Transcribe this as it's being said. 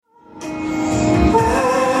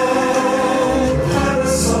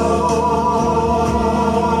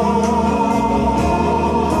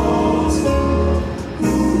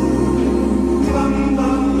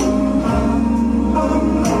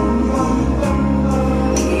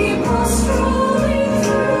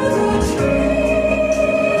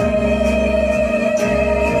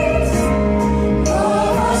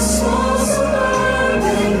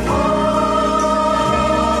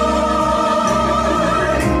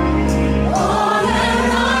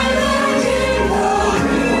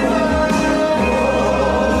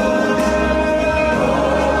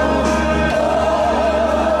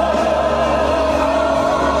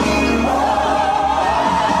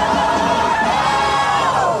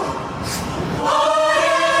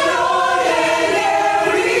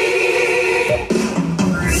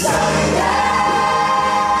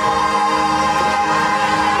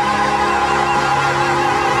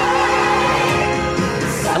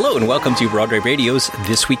Hello and welcome to Broadway Radio's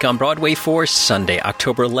This Week on Broadway for Sunday,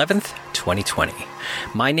 October 11th, 2020.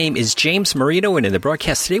 My name is James Marino, and in the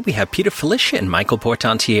broadcast today we have Peter Felicia and Michael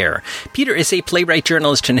Portantiere. Peter is a playwright,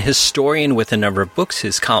 journalist, and historian with a number of books.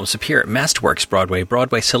 His columns appear at Masterworks, Broadway,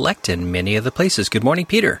 Broadway Select, and many other places. Good morning,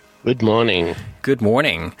 Peter. Good morning. Good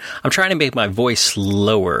morning. I'm trying to make my voice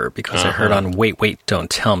lower because I heard on Wait, Don't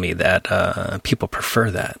Tell Me that people prefer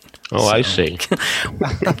that. Oh, so. I see.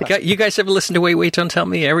 You guys ever listen to Wait, Don't Tell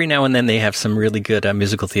Me? Every now and then they have some really good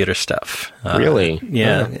musical theater stuff. Really?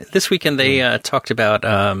 Yeah. Oh. This weekend they talked about,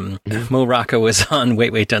 Mo Rocca was on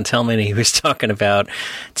Wait, Don't Tell Me, and he was talking about,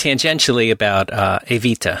 tangentially about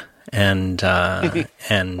Evita and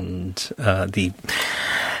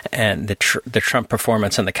the Trump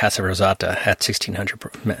performance on the Casa Rosata at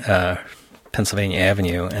 1600 Pennsylvania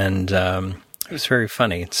Avenue, and it was very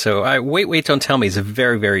funny. So Wait, Don't Tell Me is a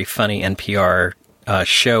very, very funny NPR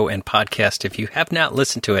show and podcast. If you have not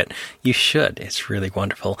listened to it, you should. It's really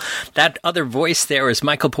wonderful. That other voice there is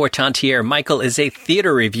Michael Portantiere. Michael is a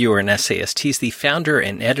theater reviewer and essayist. He's the founder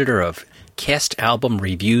and editor of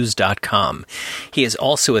castalbumreviews.com. He is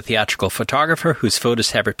also a theatrical photographer whose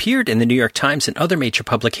photos have appeared in the New York Times and other major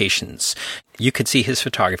publications. You can see his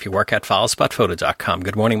photography work at follow-spot-photo.com.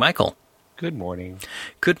 Good morning, Michael. Good morning.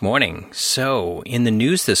 Good morning. So, in the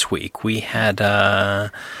news this week, we had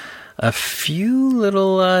a few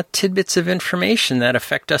little tidbits of information that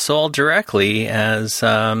affect us all directly, as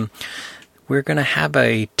we're going to have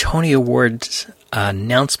a Tony Awards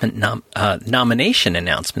nomination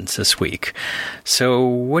announcements this week. So,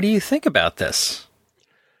 what do you think about this?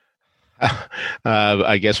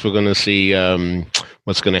 I guess we're going to see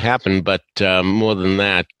what's going to happen, but more than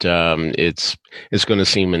that, it's going to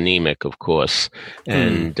seem anemic, of course.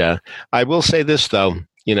 And I will say this, though.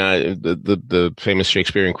 You know, the famous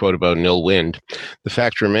Shakespearean quote about an ill wind. The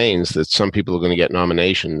fact remains that some people are going to get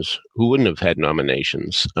nominations who wouldn't have had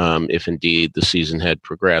nominations if indeed the season had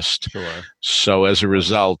progressed. Sure. So as a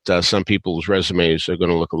result, some people's resumes are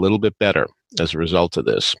going to look a little bit better as a result of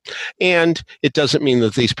this. And it doesn't mean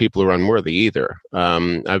that these people are unworthy either.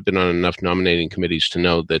 I've been on enough nominating committees to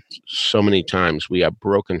know that so many times we are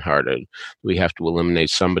brokenhearted. We have to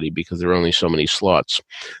eliminate somebody because there are only so many slots.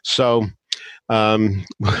 So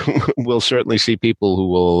we'll certainly see people who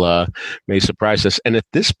will may surprise us. And at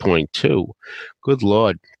this point, too, good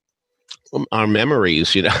Lord, our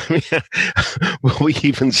memories, you know, will we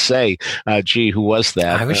even say, gee, who was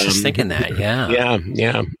that? I was just thinking that, yeah.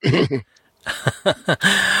 Yeah.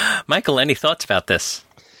 Michael, any thoughts about this?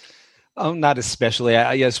 Oh, not especially.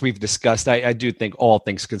 Yes, we've discussed. I do think, all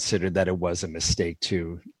things considered, that it was a mistake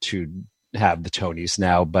to have the Tonys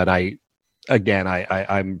now. But I'm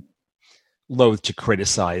loath to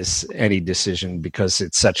criticize any decision because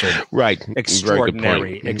it's such an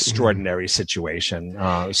extraordinary situation.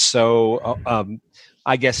 So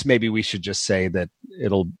I guess maybe we should just say that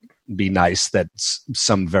it'll be nice that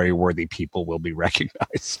some very worthy people will be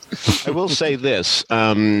recognized. I will say this.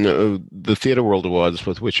 The Theatre World Awards,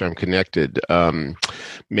 with which I'm connected,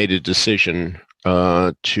 made a decision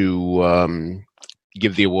to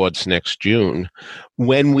give the awards next June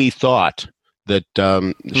when we thought that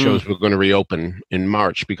the shows were going to reopen in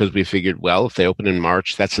March, because we figured, well, if they open in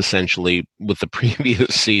March, that's essentially with the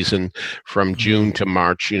previous season from June to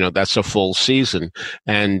March, you know, that's a full season.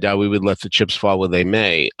 And we would let the chips fall where they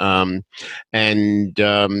may. And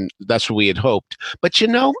that's what we had hoped. But, you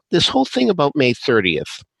know, this whole thing about May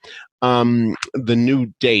 30th, the new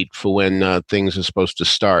date for when things are supposed to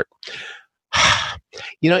start,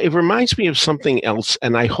 you know, it reminds me of something else,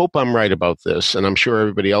 and I hope I'm right about this, and I'm sure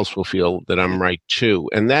everybody else will feel that I'm right too,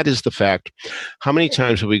 and that is the fact, how many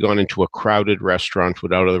times have we gone into a crowded restaurant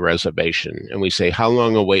without a reservation, and we say, how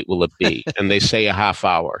long a wait will it be? And they say a half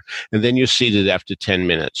hour, and then you're seated after 10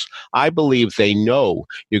 minutes. I believe they know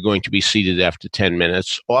you're going to be seated after 10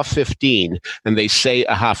 minutes or 15, and they say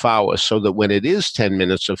a half hour, so that when it is 10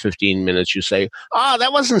 minutes or 15 minutes, you say, oh,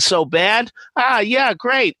 that wasn't so bad. Yeah,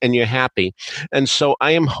 great, and you're happy. And so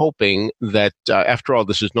I am hoping that, after all,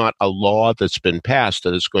 this is not a law that's been passed,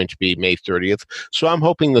 that it's going to be May 30th. So I'm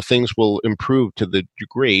hoping that things will improve to the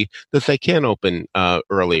degree that they can open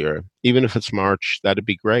earlier. Even if it's March, that'd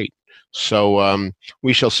be great. So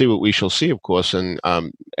we shall see what we shall see, of course. And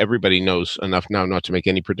everybody knows enough now not to make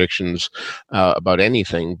any predictions about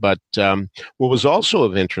anything. But what was also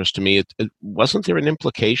of interest to me, wasn't there an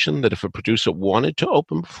implication that if a producer wanted to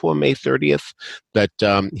open before May 30th, that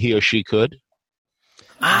he or she could?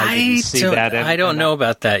 I don't know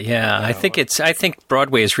about that. Yeah, no. I think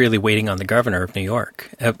Broadway is really waiting on the governor of New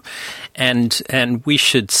York, and we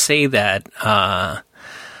should say that.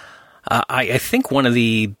 I think one of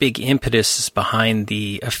the big impetuses behind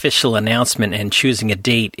the official announcement and choosing a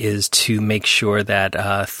date is to make sure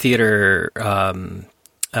that theater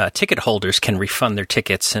ticket holders can refund their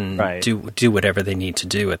tickets and do whatever they need to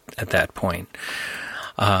do at that point.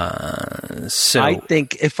 So I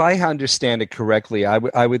think, if I understand it correctly, I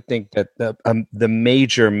would think that the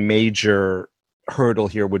major hurdle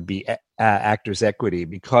here would be actors' equity,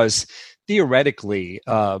 because theoretically,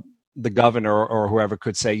 the governor or whoever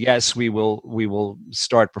could say, yes, we will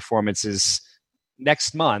start performances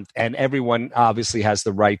next month, and everyone obviously has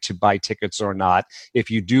the right to buy tickets or not.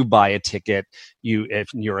 If you do buy a ticket, if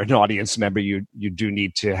you're an audience member, you do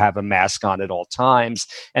need to have a mask on at all times,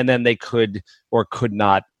 and then they could or could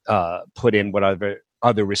not put in whatever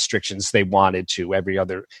other restrictions they wanted to,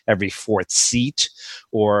 every fourth seat,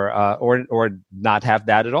 or not have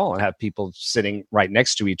that at all, and have people sitting right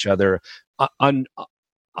next to each other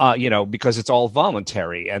because it's all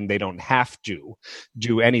voluntary and they don't have to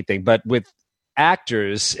do anything. But with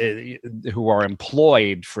actors who are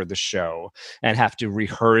employed for the show and have to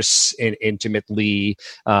rehearse intimately,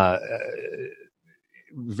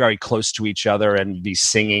 very close to each other, and be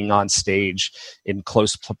singing on stage in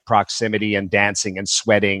close proximity and dancing and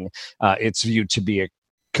sweating, it's viewed to be a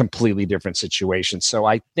completely different situation. So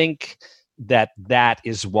I think that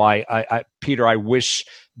is why Peter, I wish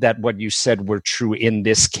that what you said were true in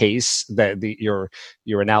this case, that your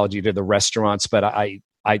analogy to the restaurants, but I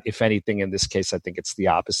if anything in this case, I think it's the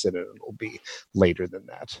opposite, and it'll be later than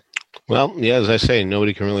that. Well, yeah, as I say,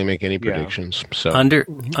 nobody can really make any predictions. So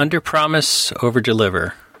under promise, over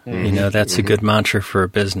deliver. Mm-hmm. That's a good mantra for a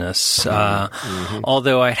business.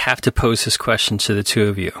 Although I have to pose this question to the two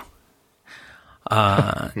of you: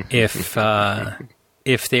 if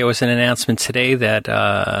there was an announcement today that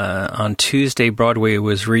on Tuesday Broadway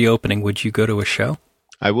was reopening, would you go to a show?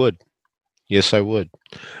 I would. Yes, I would.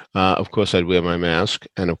 Of course, I'd wear my mask.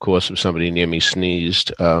 And of course, if somebody near me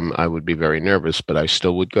sneezed, I would be very nervous, but I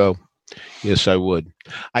still would go. Yes, I would.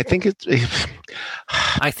 I think that's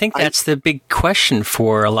the big question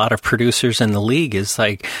for a lot of producers in the league, is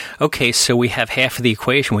like, okay, so we have half of the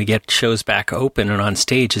equation. We get shows back open and on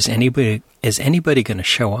stage. Is anybody going to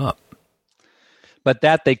show up? But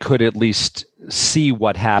that they could at least see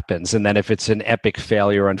what happens. And then if it's an epic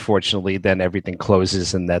failure, unfortunately, then everything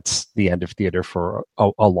closes, and that's the end of theater for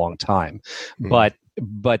a long time. Mm.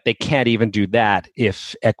 But they can't even do that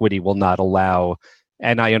if equity will not allow,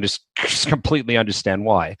 and I completely understand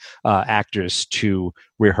why, actors to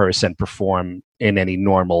rehearse and perform in any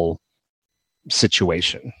normal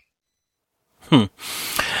situation.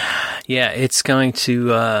 Yeah, it's going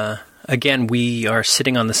to... Again, we are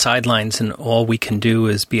sitting on the sidelines, and all we can do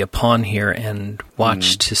is be a pawn here and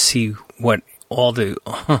watch to see what all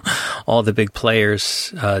the big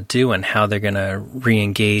players do and how they're going to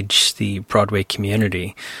re-engage the Broadway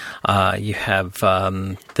community. You have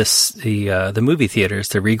the movie theaters,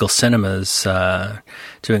 the Regal Cinemas,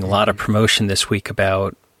 doing a lot of promotion this week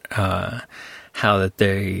about how that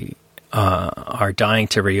they are dying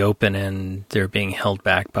to reopen, and they're being held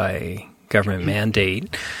back by government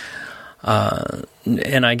mandate.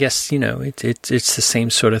 And I guess, it's the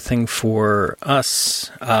same sort of thing for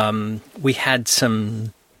us. We had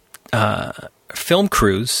some film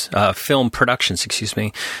productions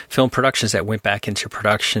that went back into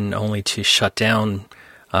production only to shut down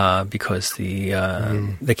because the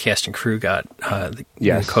cast and crew got the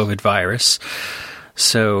COVID virus.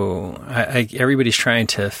 So everybody's trying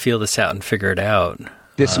to feel this out and figure it out.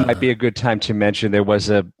 This might be a good time to mention there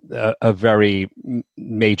was a very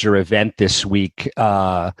major event this week,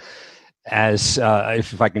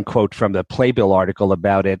 if I can quote from the Playbill article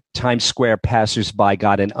about it, Times Square passersby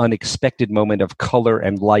got an unexpected moment of color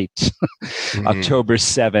and light. October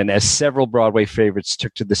 7, as several Broadway favorites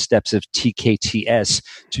took to the steps of TKTS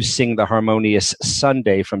to sing the harmonious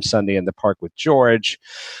Sunday from Sunday in the Park with George.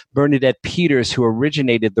 Bernadette Peters, who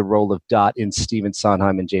originated the role of Dot in Stephen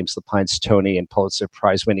Sondheim and James Lapine's Tony and Pulitzer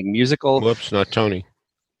Prize-winning musical. Whoops, not Tony.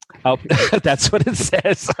 Oh, that's what it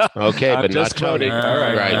says. Okay, but not Tony. All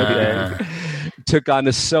right. Okay. Took on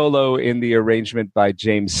a solo in the arrangement by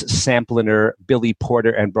James Sampliner, Billy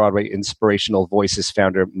Porter, and Broadway Inspirational Voices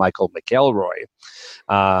founder Michael McElroy.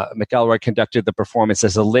 McElroy conducted the performance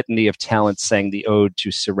as a litany of talent sang the ode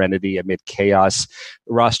to serenity amid chaos.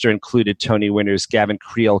 The roster included Tony winners Gavin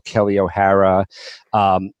Creel, Kelly O'Hara,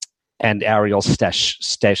 and Ariel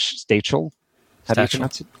Stachel. How do you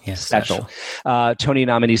pronounce it? Yes, Stachel. Tony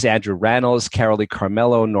nominees Andrew Rannells, Carolee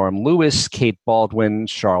Carmelo, Norm Lewis, Kate Baldwin,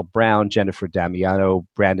 Charles Brown, Jennifer Damiano,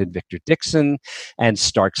 Brandon Victor Dixon, and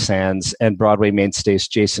Stark Sands, and Broadway mainstays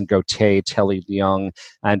Jason Gauthier, Telly Leung,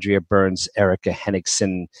 Andrea Burns, Erica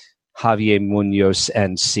Henningsen, Javier Munoz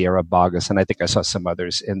and Sierra Vargas, and I think I saw some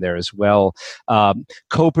others in there as well.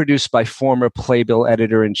 Co-produced by former Playbill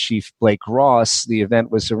editor-in-chief Blake Ross, the event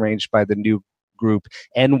was arranged by the new group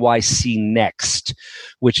NYC Next,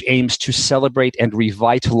 which aims to celebrate and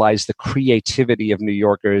revitalize the creativity of New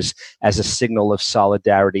Yorkers as a signal of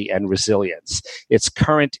solidarity and resilience. Its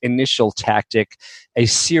current initial tactic, a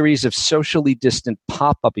series of socially distant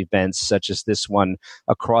pop-up events such as this one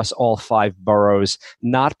across all 5 boroughs,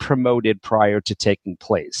 not promoted prior to taking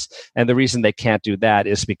place. And the reason they can't do that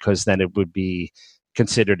is because then it would be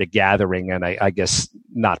considered a gathering and I guess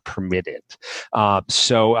not permitted.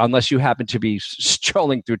 So unless you happen to be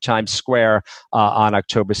strolling through Times Square on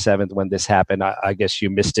October 7th when this happened, I guess you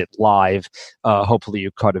missed it live. Hopefully you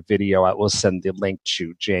caught a video. I will send the link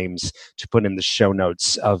to James to put in the show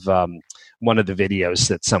notes of one of the videos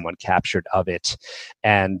that someone captured of it.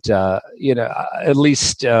 And, at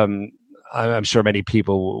least I'm sure many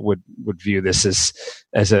people would view this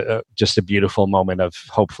as just a beautiful moment of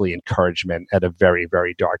hopefully encouragement at a very,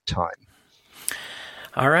 very dark time.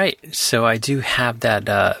 All right. So I do have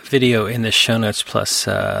that video in the show notes, plus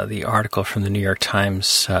the article from the New York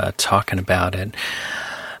Times talking about it.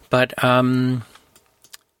 But that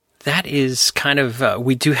is kind of,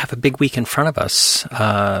 we do have a big week in front of us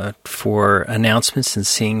for announcements and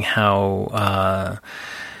seeing how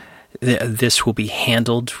this will be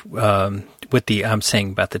handled, I'm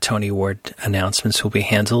saying about the Tony Award announcements will be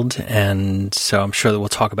handled. And so I'm sure that we'll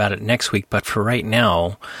talk about it next week. But for right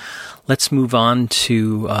now, let's move on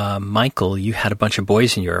to Michael. You had a bunch of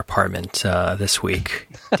boys in your apartment this week,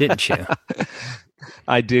 didn't you?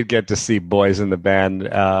 I did get to see Boys in the Band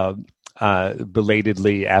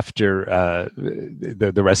belatedly after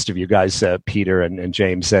the rest of you guys, Peter and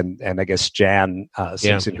James and I guess Jan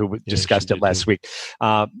Simpson, who discussed it last week.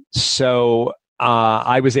 So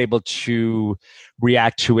I was able to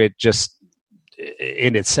react to it just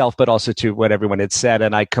in itself, but also to what everyone had said.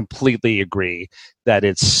 And I completely agree that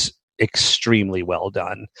it's extremely well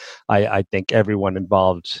done. I think everyone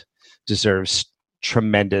involved deserves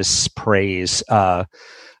tremendous praise.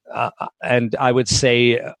 And I would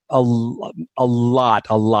say a lot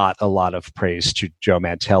of praise to Joe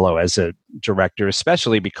Mantello as a director,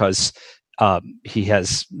 especially because he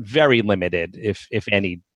has very limited, if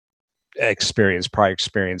any, prior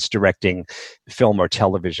experience directing film or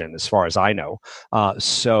television, as far as I know.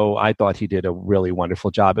 So I thought he did a really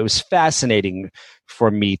wonderful job. It was fascinating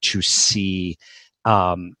for me to see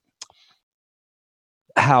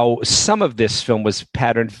how some of this film was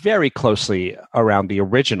patterned very closely around the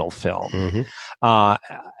original film. Mm-hmm.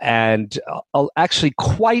 And actually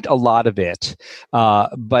quite a lot of it,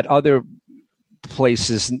 but other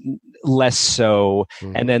places less so.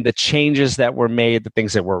 Mm-hmm. And then the changes that were made, the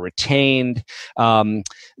things that were retained,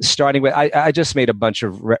 starting with, I just made a bunch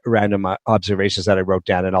of random observations that I wrote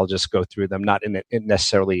down, and I'll just go through them, not in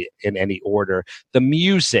necessarily in any order. The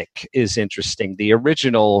music is interesting. The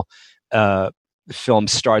original film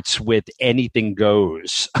starts with Anything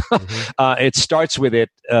Goes. Mm-hmm. It starts with it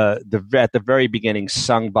at the very beginning,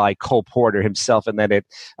 sung by Cole Porter himself, and then it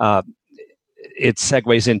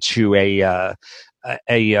segues into a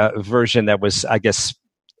version that was, I guess,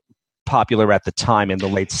 popular at the time in the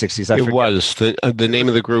late 60s. It was. The name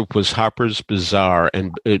of the group was Harper's Bazaar,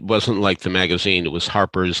 and it wasn't like the magazine. It was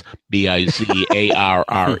Harper's, Bizarre,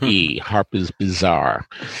 Harper's Bazaar.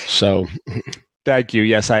 So... Thank you.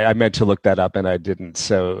 Yes, I meant to look that up and I didn't.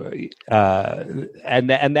 So, and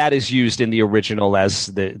that is used in the original as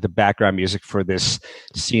the background music for this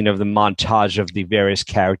scene of the montage of the various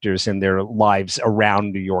characters in their lives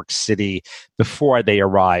around New York City before they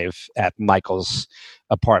arrive at Michael's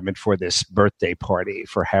apartment for this birthday party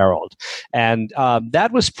for Harold. And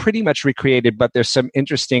that was pretty much recreated, but there's some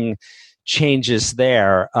interesting changes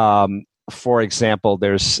there. For example,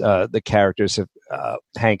 there's the characters of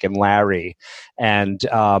Hank and Larry. And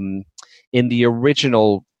in the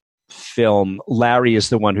original film, Larry is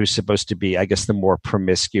the one who's supposed to be, I guess, the more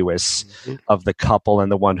promiscuous mm-hmm. of the couple and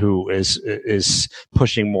the one who is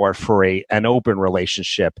pushing more for an open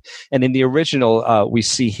relationship. And in the original, we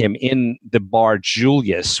see him in the bar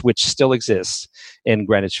Julius, which still exists in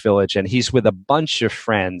Greenwich Village. And he's with a bunch of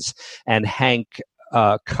friends. And Hank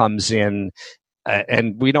comes in.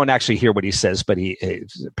 And we don't actually hear what he says, but he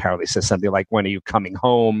apparently says something like, "When are you coming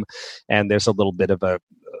home?" And there's a little bit of a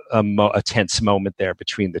tense moment there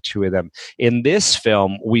between the two of them. In this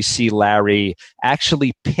film, we see Larry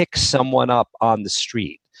actually pick someone up on the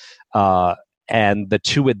street. And the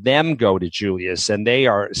two of them go to Julius, and they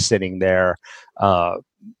are sitting there,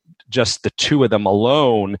 just the two of them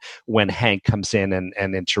alone, when Hank comes in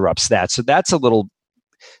and interrupts that. So that's a little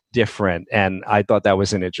different. And I thought that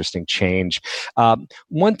was an interesting change.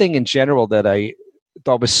 One thing in general that I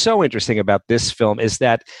thought was so interesting about this film is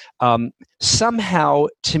that somehow,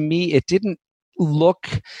 to me, it didn't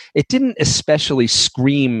especially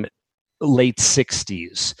scream late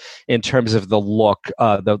 60s in terms of the look,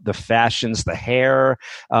 the fashions, the hair,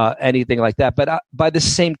 anything like that. But by the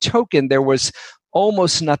same token, there was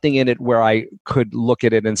almost nothing in it where I could look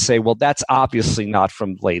at it and say, well, that's obviously not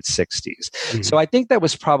from late 60s. Mm-hmm. So I think that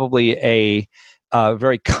was probably a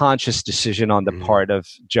very conscious decision on the part of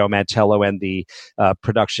Joe Mantello and the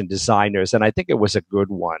production designers, and I think it was a good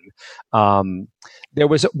one. There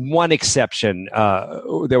was one exception.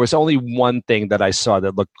 There was only one thing that I saw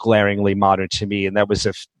that looked glaringly modern to me, and that was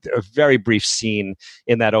a very brief scene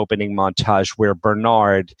in that opening montage where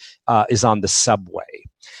Bernard is on the subway.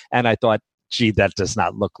 And I thought, gee, that does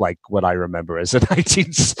not look like what I remember as a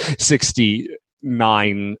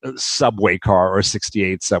 1969 subway car or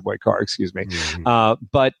 68 subway car, excuse me. Mm-hmm.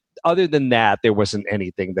 But other than that, there wasn't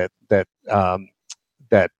anything that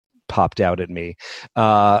popped out at me.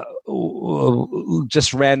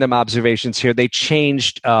 Just random observations here. They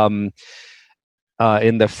changed in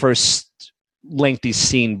the first lengthy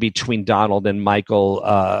scene between Donald and Michael.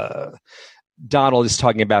 Donald is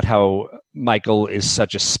talking about how Michael is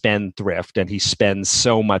such a spendthrift and he spends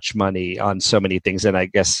so much money on so many things. And I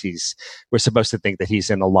guess we're supposed to think that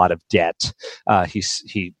he's in a lot of debt. He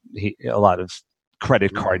a lot of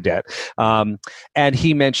credit card debt. And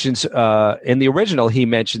he mentions, in the original, he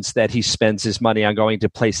mentions that he spends his money on going to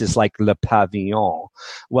places like Le Pavillon.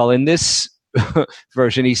 Well, in this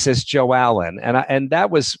version, he says Joe Allen, and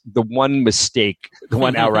that was the one mistake, the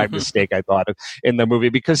one outright mistake I thought of in the movie,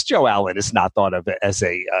 because Joe Allen is not thought of as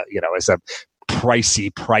a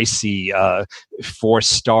pricey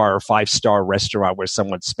 4-star, 5-star restaurant where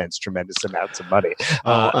someone spends tremendous amounts of money.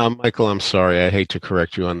 Michael, I'm sorry, I hate to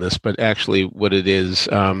correct you on this, but actually, what it is,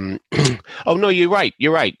 oh no, you're right.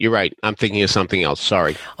 I'm thinking of something else.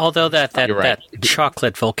 Sorry. Although that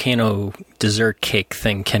chocolate volcano dessert cake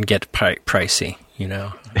thing can get pricey, you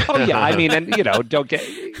know. Oh yeah, I mean, and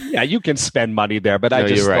you can spend money there, but I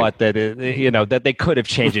just thought that that they could have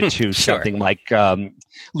changed it to something like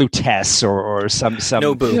Lutece or some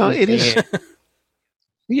Nobu. No, it is.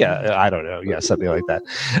 Yeah, I don't know. Yeah, something like that.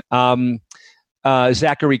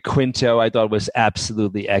 Zachary Quinto, I thought, was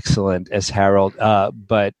absolutely excellent as Harold,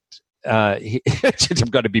 but I'm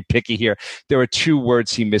going to be picky here. There are 2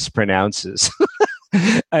 words he mispronounces.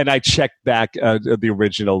 And I checked back the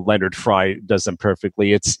original. Leonard Fry does them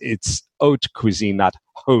perfectly. It's haute cuisine, not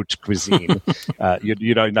haute cuisine.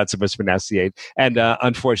 You're not supposed to pronounce the A. And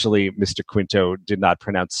unfortunately, Mr. Quinto did not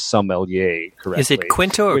pronounce sommelier correctly. Is it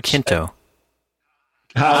Quinto or Quinto?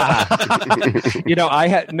 I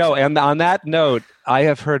had no. And on that note, I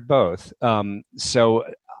have heard both. So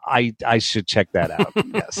I should check that out.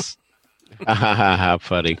 Yes. How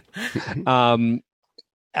funny.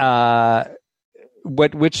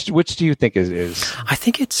 Which do you think is? I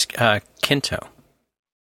think it's Quinto.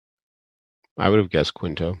 I would have guessed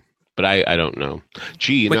Quinto, but I don't know.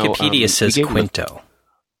 Gee, Wikipedia says Quinto.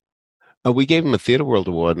 We gave him a Theatre World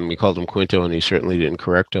Award, and we called him Quinto, and he certainly didn't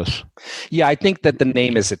correct us. Yeah, I think that the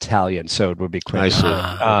name is Italian, so it would be Quinto. I see.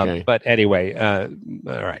 Okay. But anyway, all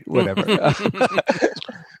right, whatever.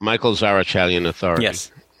 Michael's our Italian authority.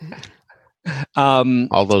 Yes.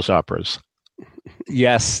 All those operas.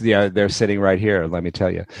 Yes, they're sitting right here. Let me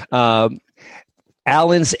tell you,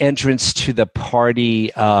 Alan's entrance to the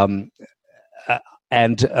party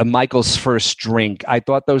and Michael's first drink. I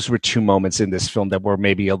thought those were 2 moments in this film that were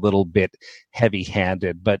maybe a little bit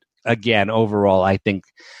heavy-handed. But again, overall, I think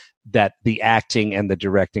that the acting and the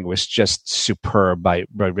directing was just superb by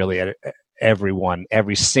really everyone,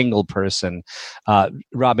 every single person.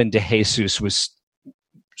 Robin DeJesus was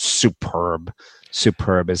superb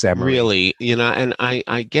as Emery. Really, and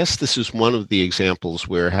I guess this is one of the examples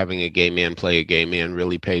where having a gay man play a gay man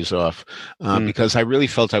really pays off, because I really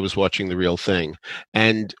felt I was watching the real thing.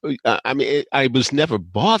 And I was never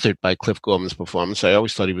bothered by Cliff Gorman's performance. I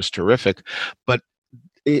always thought he was terrific, but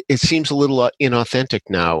it seems a little inauthentic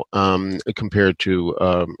now compared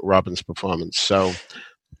to Robin's performance. So.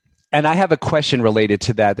 And I have a question related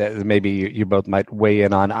to that maybe you both might weigh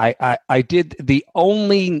in on. I did the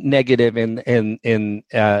only negative in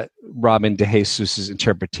Robin DeJesus's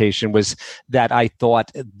interpretation was that I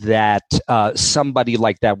thought that somebody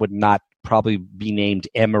like that would not probably be named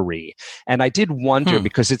Emery. And I did wonder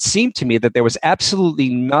because it seemed to me that there was absolutely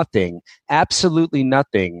nothing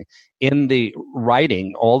in the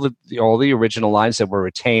writing, all the original lines that were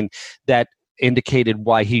retained that indicated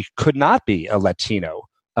why he could not be a Latino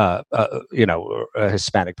a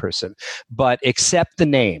Hispanic person, but accept the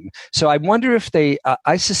name. So I wonder if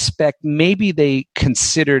I suspect maybe they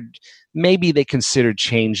considered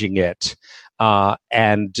changing it.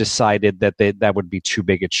 And decided that that would be too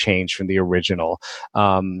big a change from the original.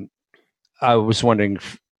 I was wondering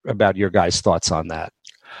about your guys' thoughts on that.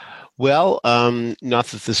 Well, not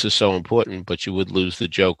that this is so important, but you would lose the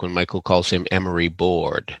joke when Michael calls him Emery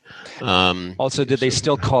Board. Also, did they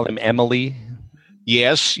still call him Emily?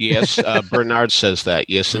 Yes. Bernard says that.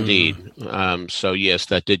 Yes, indeed. So, yes,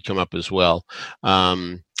 that did come up as well.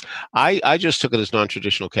 I just took it as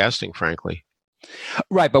non-traditional casting, frankly.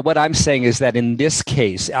 Right, but what I'm saying is that in this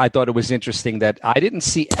case, I thought it was interesting that I didn't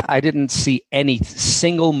see any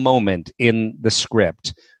single moment in the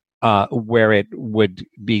script where it would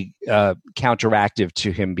be counteractive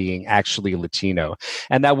to him being actually Latino,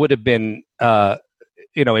 and that would have been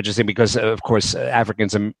interesting because of course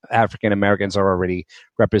African Americans are already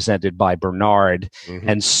represented by Bernard,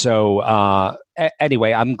 and so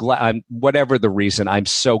anyway, I'm glad. Whatever the reason, I'm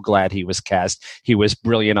so glad he was cast. He was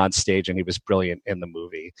brilliant on stage, and he was brilliant in the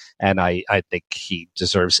movie, and I think he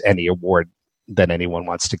deserves any award that anyone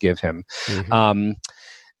wants to give him.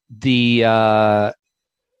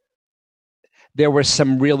 There were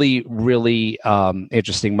some really, really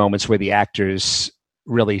interesting moments where the actors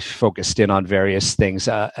really focused in on various things.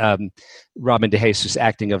 Robin DeJesus'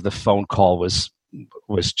 acting of the phone call was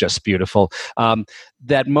just beautiful.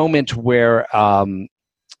 That moment where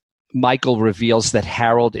Michael reveals that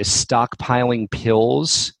Harold is stockpiling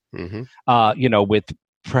pills, with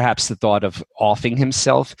perhaps the thought of offing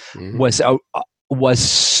himself, was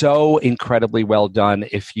so incredibly well done.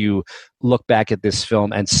 If you look back at this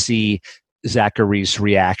film and see Zachary's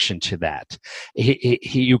reaction to that,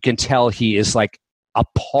 you can tell he is like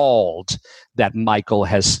appalled that Michael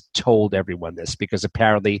has told everyone this, because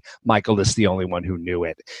apparently Michael is the only one who knew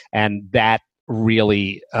it, and that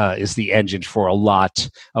really is the engine for a lot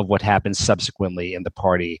of what happens subsequently in the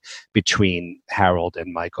party between Harold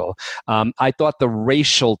and Michael. I thought the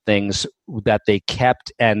racial things that they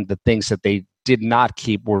kept and the things that they did not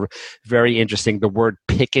keep were very interesting. The word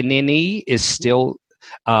pickaninny is still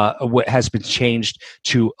has been changed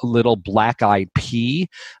to little black-eyed pea.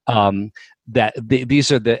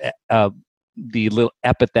 These are the little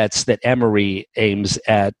epithets that Emery aims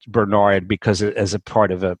at Bernard because as a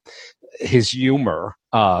part of his humor.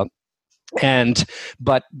 But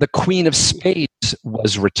the Queen of Spades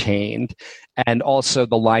was retained, and also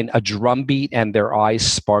the line "a drum beat and their eyes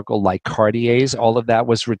sparkle like Cartier's." All of that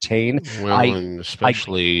was retained. Well, and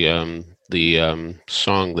especially the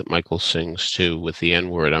song that Michael sings too with the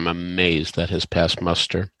N-word. I'm amazed that has passed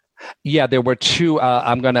muster. Yeah, there were two.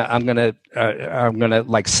 I'm gonna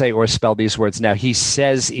like say or spell these words now. He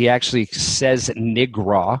actually says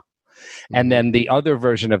 "nigra." And then the other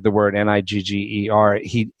version of the word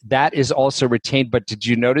Nigger, that is also retained. But did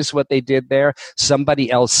you notice what they did there? Somebody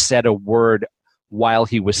else said a word while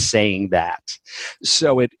he was saying that,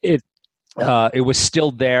 so it was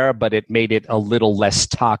still there, but it made it a little less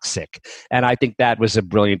toxic. And I think that was a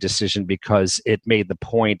brilliant decision because it made the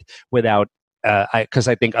point without. Because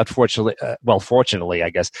I think, unfortunately, fortunately,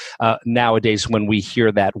 I guess, nowadays when we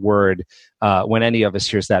hear that word, when any of us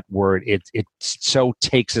hears that word, it so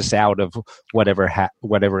takes us out of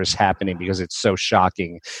whatever is happening, because it's so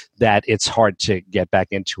shocking that it's hard to get back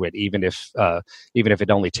into it, even if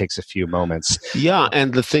it only takes a few moments. Yeah,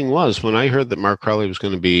 and the thing was, when I heard that Mark Crowley was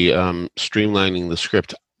going to be streamlining the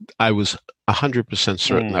script, I was 100%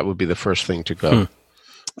 certain that would be the first thing to go.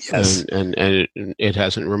 Yes, and it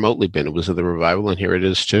hasn't remotely been. It was the revival, and here it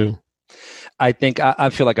is too. I think I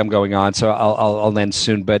feel like I'm going on, so I'll end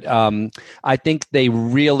soon. But I think they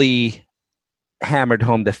really hammered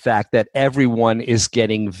home the fact that everyone is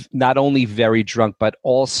getting not only very drunk but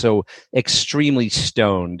also extremely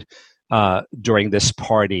stoned during this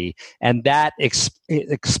party, and that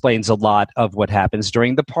explains a lot of what happens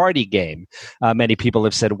during the party game. Many people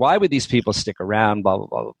have said, "Why would these people stick around?" Blah blah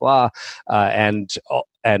blah blah blah,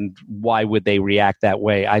 and why would they react that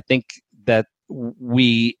way? I think that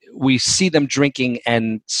we see them drinking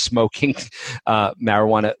and smoking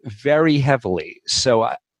marijuana very heavily, so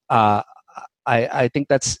I think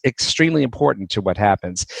that's extremely important to what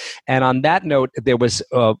happens. And on that note, there was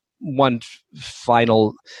one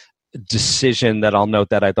final decision that I'll note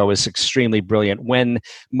that I thought was extremely brilliant. When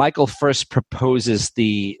Michael first proposes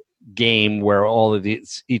the game where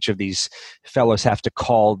each of these fellows have to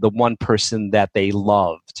call the one person that they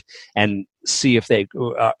loved and see if they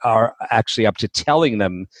are actually up to telling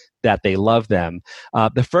them that they love them,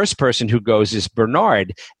 the first person who goes is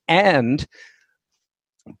Bernard, and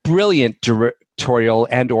brilliant directorial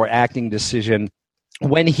and or acting decision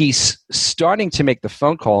when he's starting to make the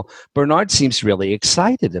phone call, Bernard seems really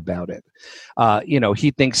excited about it.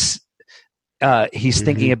 He thinks he's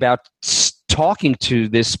thinking about talking to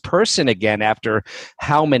this person again after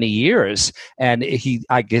how many years, and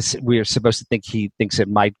I guess we're supposed to think he thinks it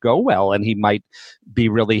might go well, and he might be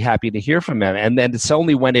really happy to hear from him. And then it's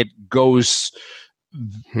only when it goes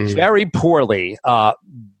very poorly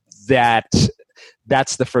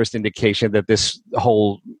that's the first indication that this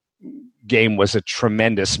whole game was a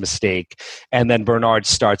tremendous mistake. And then Bernard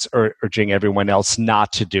starts urging everyone else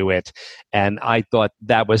not to do it. And I thought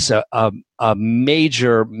that was a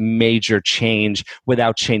major, major change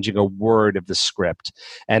without changing a word of the script.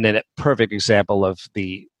 And a perfect example of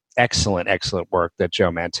the excellent, excellent work that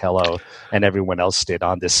Joe Mantello and everyone else did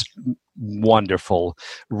on this wonderful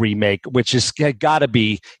remake, which has got to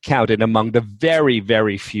be counted among the very,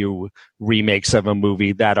 very few remakes of a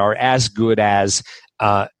movie that are as good as,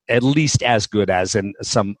 at least as good as, and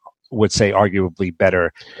some would say arguably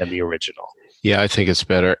better than the original. Yeah, I think it's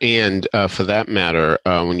better. And for that matter,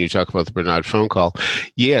 when you talk about the Bernard phone call,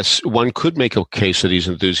 yes, one could make a case that he's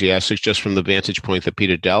enthusiastic just from the vantage point that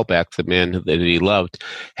Peter Dalbeck, the man that he loved,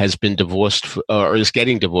 has been divorced or is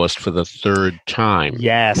getting divorced for the third time.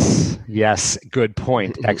 Yes. Good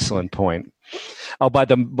point. Excellent point. Oh, by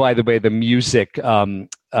the way, the music,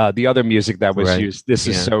 the other music that was used. This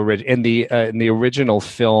is so rich in the original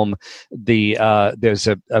film. There's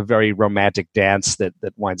a very romantic dance that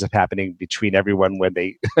winds up happening between everyone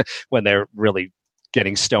when they're really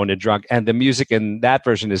getting stoned and drunk. And the music in that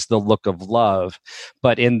version is The Look of Love.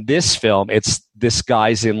 But in this film, it's This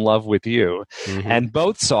Guy's in Love with You. Mm-hmm. And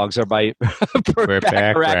both songs are by Burt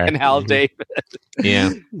Bacharach and Hal David.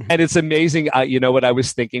 Yeah. And it's amazing. You know what I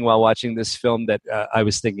was thinking while watching this film? That I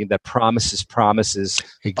was thinking that Promises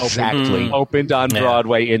exactly opened on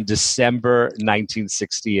Broadway in December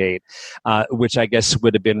 1968, which I guess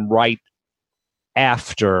would have been right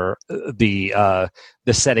after the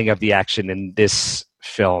setting of the action in this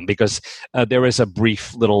film, because there is a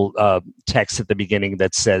brief little text at the beginning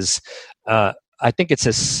that says, I think it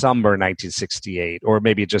says summer 1968, or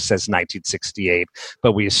maybe it just says 1968,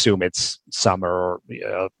 but we assume it's summer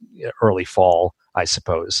or early fall, I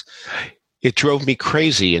suppose. It drove me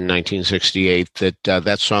crazy in 1968 that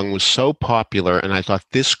that song was so popular, and I thought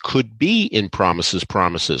this could be in Promises,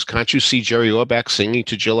 Promises. Can't you see Jerry Orbach singing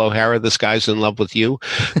to Jill O'Hara, This Guy's in Love with You?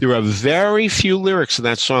 There are very few lyrics in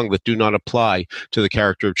that song that do not apply to the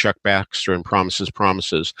character of Chuck Baxter in Promises,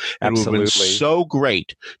 Promises. And it would have been so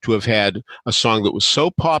great to have had a song that was so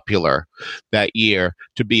popular that year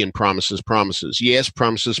to be in Promises, Promises. Yes,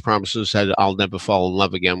 Promises, Promises had I'll Never Fall in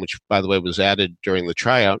Love Again, which, by the way, was added during the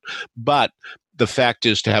tryout, but the fact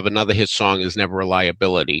is, to have another hit song is never a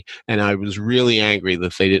liability. And I was really angry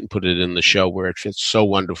that they didn't put it in the show where it fits so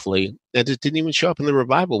wonderfully. And it didn't even show up in the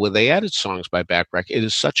revival where they added songs by Bacharach. It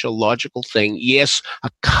is such a logical thing. Yes, a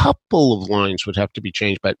couple of lines would have to be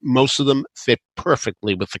changed, but most of them fit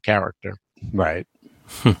perfectly with the character. Right.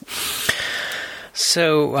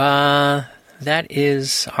 So, that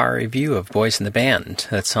is our review of Boys in the Band.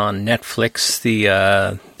 That's on Netflix,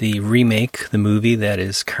 the remake, the movie that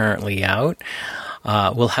is currently out.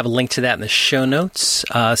 We'll have a link to that in the show notes.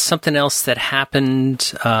 Something else that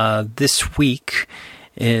happened this week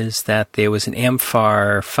is that there was an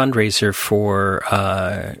AmFAR fundraiser for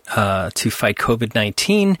to fight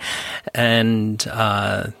COVID-19,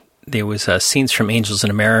 and there was scenes from Angels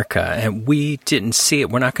in America, and we didn't see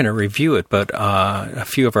it. We're not going to review it, but a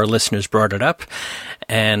few of our listeners brought it up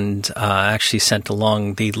and actually sent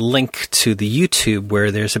along the link to the YouTube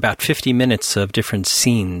where there's about 50 minutes of different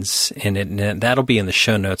scenes in it, and that'll be in the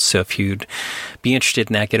show notes. So if you'd be interested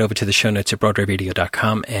in that, get over to the show notes at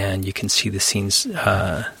BroadwayRadio.com, and you can see the scenes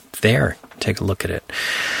there. Take a look at it.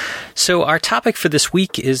 So our topic for this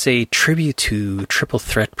week is a tribute to triple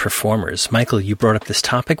threat performers. Michael, you brought up this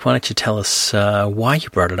topic. Why don't you tell us why you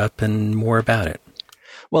brought it up and more about it?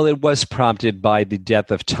 Well, it was prompted by the death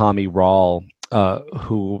of Tommy Rawl,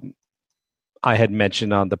 who I had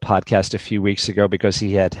mentioned on the podcast a few weeks ago because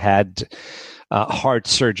he had heart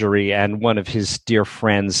surgery, and one of his dear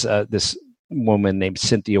friends, this woman named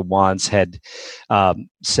Cynthia Wands, had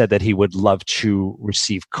said that he would love to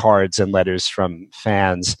receive cards and letters from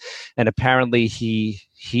fans, and apparently he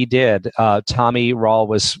did. Tommy Rawl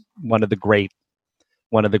was one of the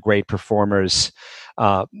great performers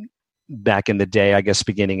back in the day, I guess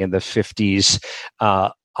beginning in the 50s,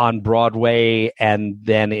 on Broadway, and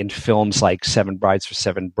then in films like Seven Brides for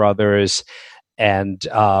Seven Brothers and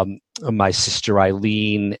My Sister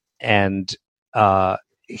Eileen, and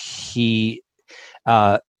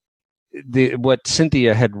what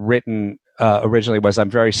Cynthia had written originally was, "I'm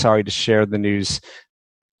very sorry to share the news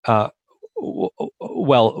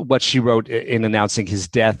well, what she wrote in announcing his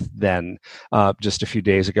death then just a few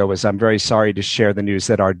days ago was, "I'm very sorry to share the news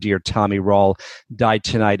that our dear Tommy Rawl died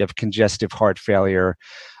tonight of congestive heart failure.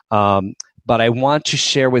 But I want to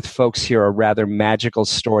share with folks here a rather magical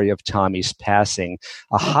story of Tommy's passing.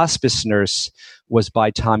 A hospice nurse was by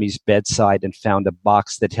Tommy's bedside and found a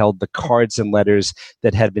box that held the cards and letters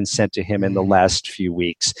that had been sent to him in the last few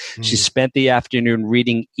weeks. She spent the afternoon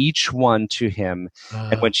reading each one to him,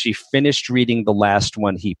 and when she finished reading the last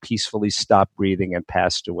one, he peacefully stopped breathing and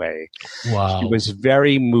passed away." Wow. She was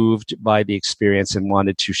very moved by the experience and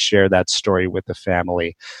wanted to share that story with the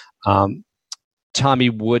family. Tommy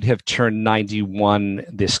would have turned 91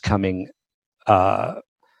 this coming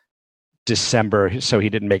December, so he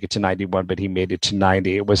didn't make it to 91, but he made it to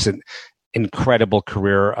 90. It was an incredible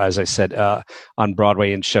career, as I said, on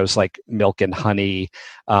Broadway in shows like Milk and Honey,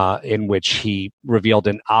 in which he revealed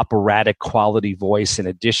an operatic quality voice in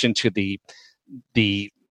addition to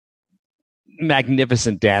the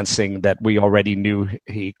magnificent dancing that we already knew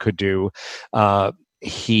he could do.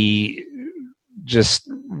 He just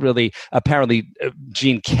really, apparently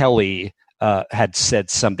Gene Kelly had said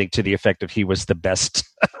something to the effect of he was the best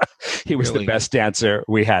he was the best dancer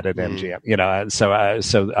we had at MGM. So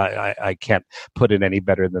I can't put it any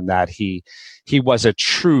better than that. He was a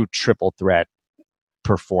true triple threat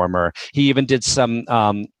performer. He even did some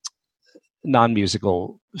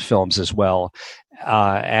non-musical films as well,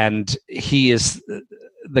 and he is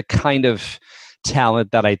the kind of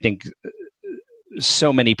talent that I think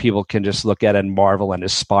so many people can just look at and marvel and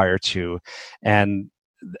aspire to, and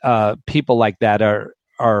people like that are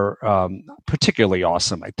particularly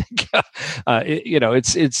awesome. I think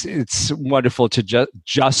it's wonderful to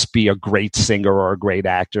just be a great singer or a great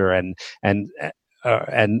actor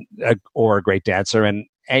or a great dancer, and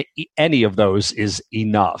any of those is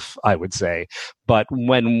enough, I would say. But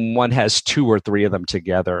when one has two or three of them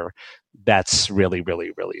together, that's really,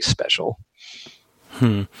 really, really special.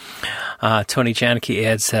 Tony Janicki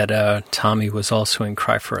adds that Tommy was also in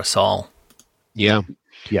Cry for Us All. Yeah.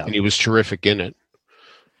 And he was terrific in it.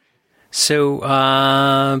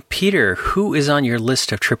 So, Peter, who is on your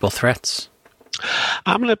list of triple threats?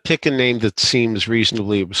 I'm going to pick a name that seems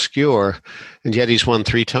reasonably obscure, and yet he's won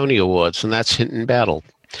 3 Tony Awards, and that's Hinton Battle.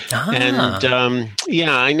 And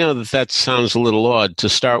I know that sounds a little odd to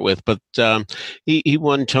start with, but he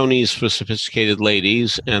won Tonys for Sophisticated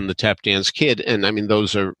Ladies and The Tap Dance Kid, and I mean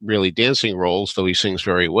those are really dancing roles, though he sings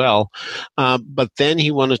very well. But then he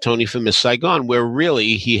won a Tony for Miss Saigon, where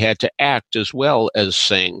really he had to act as well as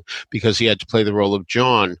sing, because he had to play the role of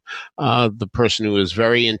John, the person who is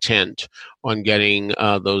very intent on getting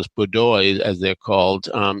those boudoirs, as they're called,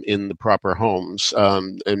 in the proper homes,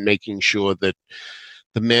 and making sure that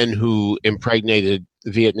the men who impregnated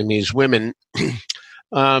Vietnamese women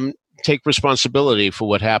take responsibility for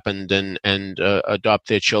what happened and adopt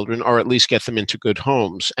their children, or at least get them into good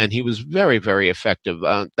homes. And he was very, very effective.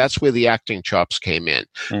 That's where the acting chops came in,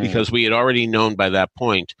 because we had already known by that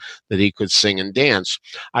point that he could sing and dance.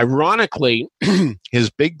 Ironically, his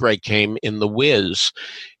big break came in The Wiz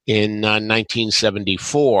in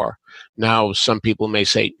 1974. Now, some people may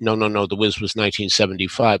say, no, The Wiz was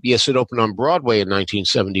 1975. Yes, it opened on Broadway in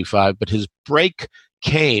 1975, but his break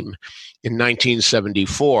came in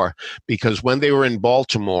 1974 because when they were in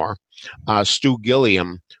Baltimore, Stu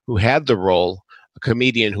Gilliam, who had the role, a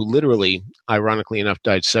comedian who literally, ironically enough,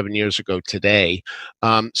 died 7 years ago today,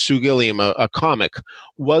 Stu Gilliam, a comic,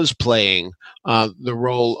 was playing the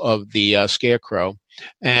role of the Scarecrow.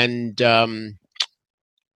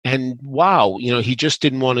 And wow, he just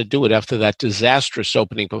didn't want to do it after that disastrous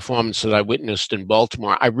opening performance that I witnessed in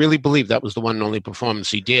Baltimore. I really believe that was the one and only performance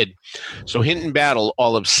he did. So Hinton Battle,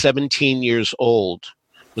 all of 17 years old,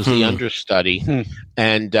 was the understudy.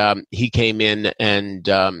 And he came in and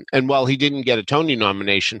while he didn't get a Tony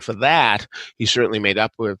nomination for that, he certainly made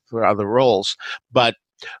up for other roles. But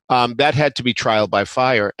that had to be trial by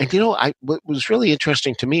fire. And, what was really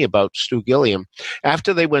interesting to me about Stu Gilliam,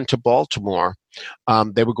 after they went to Baltimore,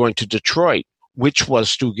 they were going to Detroit, which was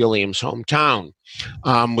Stu Gilliam's hometown.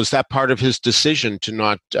 Was that part of his decision to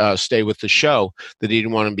not stay with the show, that he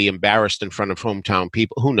didn't want to be embarrassed in front of hometown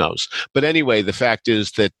people? Who knows? But anyway, the fact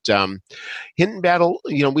is that Hinton Battle,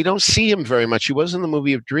 we don't see him very much. He was in the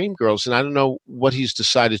movie of Dreamgirls, and I don't know what he's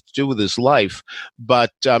decided to do with his life,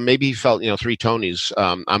 but maybe he felt, 3 Tonys,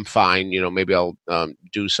 I'm fine. Maybe I'll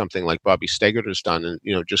do something like Bobby Steggert has done and,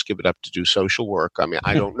 just give it up to do social work. I mean,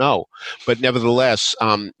 I don't know. But nevertheless,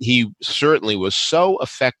 he certainly was so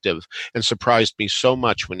effective and surprised me so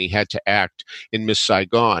much when he had to act in Miss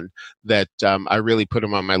Saigon that I really put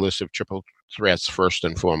him on my list of triple threats first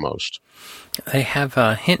and foremost. They have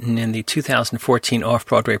Hinton in the 2014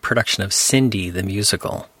 off-Broadway production of Cindy the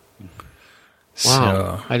musical.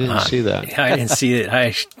 Wow, So, I didn't see that. I didn't see it.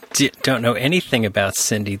 I don't know anything about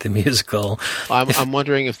Cindy the musical. I'm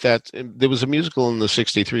wondering if there was a musical in the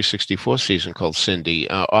 63-64 season called Cindy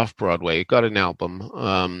off Broadway. It got an album,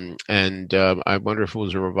 and I wonder if it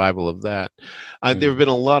was a revival of that. There have been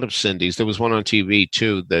a lot of Cindys. There was one on TV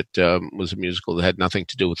too that was a musical that had nothing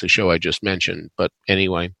to do with the show I just mentioned. But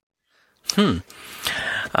anyway.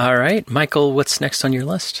 All right, Michael, what's next on your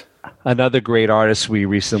list? Another great artist we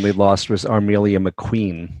recently lost was Armelia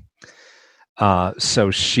McQueen.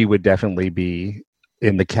 So she would definitely be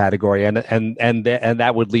in the category, and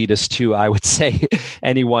that would lead us to, I would say,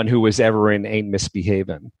 anyone who was ever in Ain't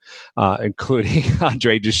Misbehavin', including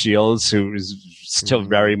Andre DeShields, who is still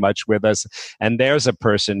very much with us. And there's a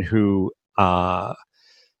person who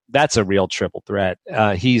that's a real triple threat.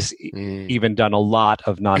 He's even done a lot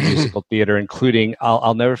of non-musical theater, including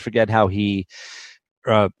I'll never forget how he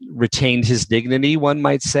retained his dignity, one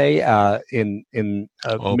might say, in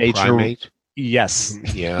a major. Primate? Yes.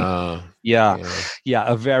 Yeah.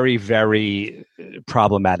 A very, very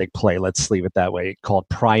problematic play. Let's leave it that way. Called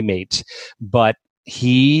Primate, but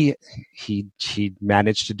he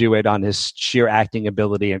managed to do it on his sheer acting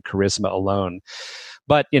ability and charisma alone.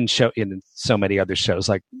 But in so many other shows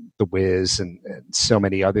like The Wiz and so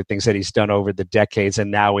many other things that he's done over the decades, and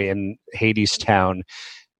now in Hadestown,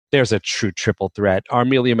 there's a true triple threat.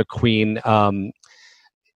 Armelia McQueen,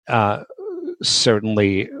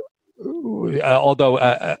 certainly,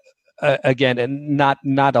 although again,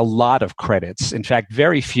 not a lot of credits. In fact,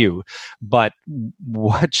 very few. But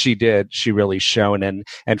what she did, she really shown. And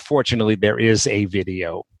fortunately, there is a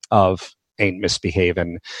video of Ain't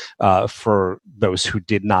Misbehavin' for those who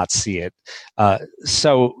did not see it.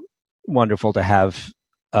 So wonderful to have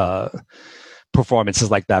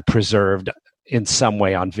performances like that preserved in some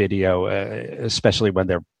way on video, especially when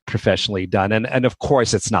they're professionally done. And of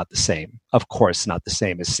course, it's not the same. Of course, not the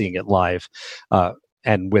same as seeing it live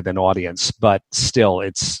and with an audience. But still,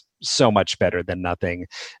 it's so much better than nothing.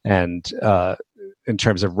 And in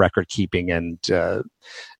terms of record keeping and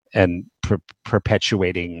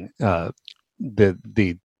perpetuating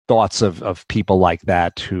the thoughts of people like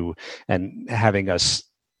that, and having us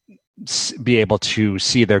be able to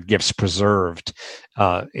see their gifts preserved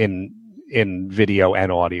in video and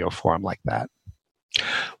audio form like that.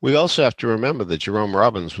 We also have to remember that Jerome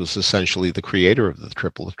Robbins was essentially the creator of the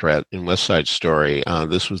triple threat in West Side Story.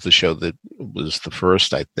 This was the show that was the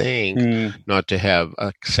first, I think, not to have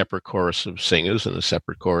a separate chorus of singers and a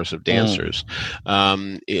separate chorus of dancers.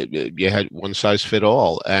 You had one size fit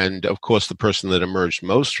all. And of course, the person that emerged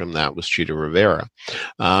most from that was Chita Rivera,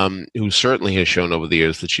 who certainly has shown over the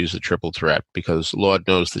years that she's a triple threat, because Lord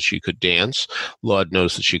knows that she could dance, Lord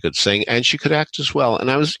knows that she could sing, and she could act as well. And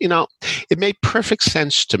I was, it made perfect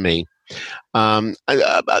sense to me.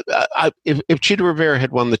 If Chita Rivera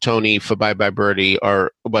had won the Tony for Bye Bye Birdie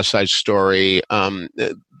or West Side Story,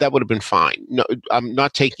 that would have been fine. No, I'm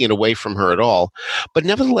not taking it away from her at all, but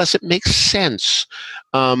nevertheless, it makes sense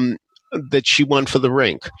that she won for The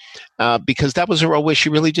Rink, because that was her role where she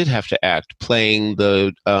really did have to act, playing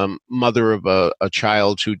the mother of a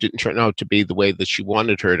child who didn't turn out to be the way that she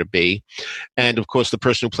wanted her to be. And, of course, the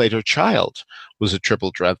person who played her child was a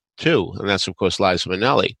triple threat, too. And that's, of course, Liza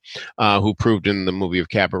Minnelli, who proved in the movie of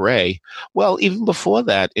Cabaret. Well, even before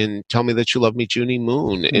that, in Tell Me That You Love Me, Junie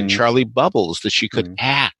Moon, in Charlie Bubbles, that she could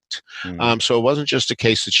act. So it wasn't just a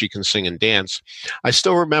case that she can sing and dance. I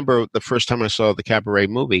still remember the first time I saw the Cabaret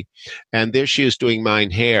movie, and there she is doing Mine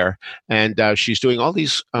Hair, and she's doing all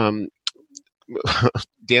these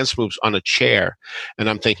dance moves on a chair. And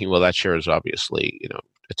I'm thinking, well, that chair is obviously,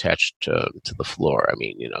 attached to the floor. I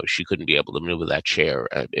mean, she couldn't be able to maneuver that chair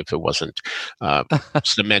if it wasn't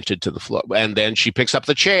cemented to the floor. And then she picks up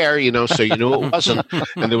the chair, so you knew it wasn't,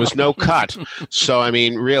 and there was no cut. So, I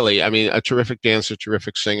mean, really, a terrific dancer,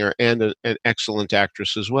 terrific singer, and an excellent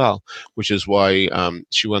actress as well, which is why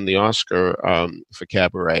she won the Oscar for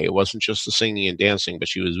Cabaret. It wasn't just the singing and dancing, but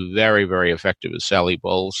she was very, very effective as Sally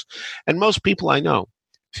Bowles. And most people I know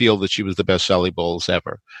feel that she was the best Sally Bowles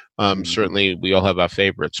ever. Certainly, we all have our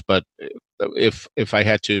favorites, but if I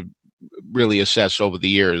had to really assess over the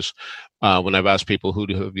years, when I've asked people who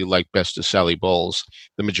do you like best as Sally Bowles,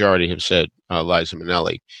 the majority have said Liza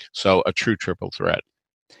Minnelli. So a true triple threat.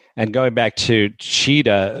 And going back to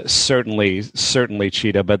Cheetah, certainly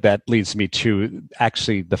Cheetah, but that leads me to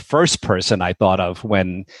actually the first person I thought of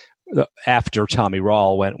when after Tommy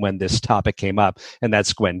Rawl when this topic came up, and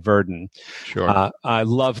that's Gwen Verdon. Sure. I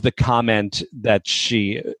love the comment that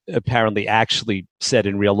she apparently actually said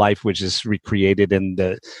in real life, which is recreated in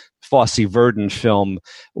the Fosse Verdon film,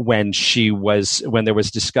 when there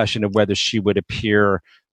was discussion of whether she would appear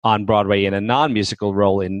on Broadway in a non-musical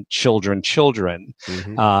role in Children.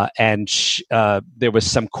 Mm-hmm. And there was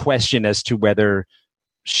some question as to whether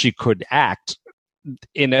she could act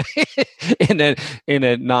in a in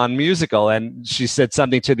a non-musical, and she said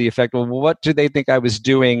something to the effect, well, what do they think I was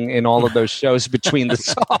doing in all of those shows between the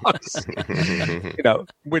songs?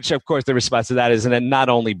 Which of course the response to that is, and not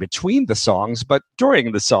only between the songs but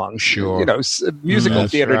during the songs. Sure. Musical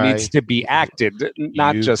theater needs to be acted,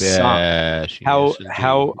 not just sung.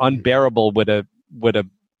 How unbearable would a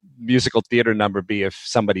musical theater number be if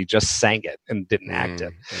somebody just sang it and didn't act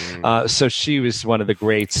it? So she was one of the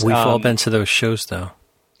greats. We've all been to those shows, though.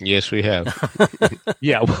 Yes, we have.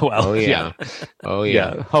 Yeah, well, oh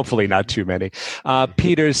yeah. Hopefully not too many.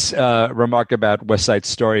 Peter's remark about West Side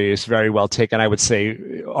Story is very well taken. I would say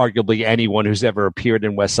arguably anyone who's ever appeared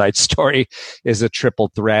in West Side Story is a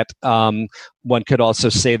triple threat. One could also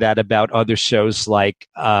say that about other shows like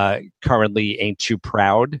currently Ain't Too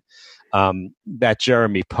Proud. That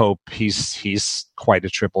Jeremy Pope, he's quite a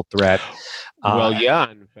triple threat.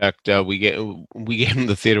 In fact, we gave him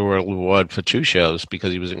the Theatre World Award for 2 shows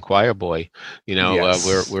because he was in Choir Boy,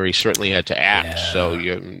 yes. Where he certainly had to act. Yeah. So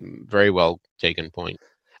you're very well taken point.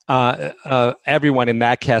 Everyone in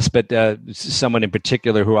that cast, but someone in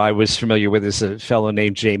particular who I was familiar with is a fellow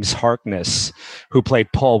named James Harkness, who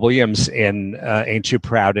played Paul Williams in Ain't Too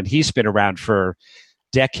Proud, and he's been around for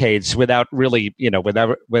decades without really,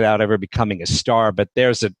 without ever becoming a star. But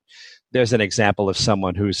there's an example of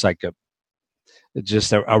someone who's like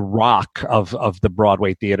just a rock of the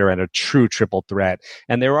Broadway theater and a true triple threat.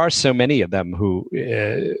 And there are so many of them who,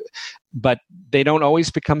 but they don't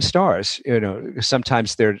always become stars.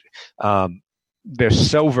 Sometimes they're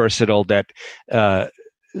so versatile that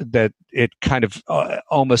it kind of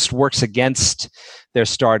almost works against their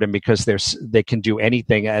stardom because they can do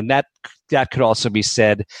anything. And that could also be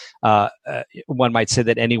said. One might say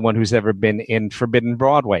that anyone who's ever been in Forbidden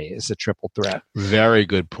Broadway is a triple threat. Very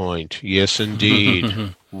good point. Yes,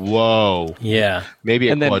 indeed. Whoa. Yeah. Maybe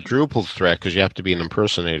a quadruple threat because you have to be an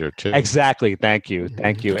impersonator too. Exactly. Thank you.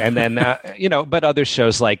 And then, but other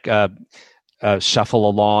shows like Shuffle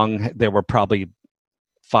Along, there were probably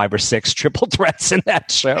 5 or 6 triple threats in that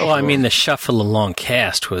show. Well, I mean, the Shuffle Along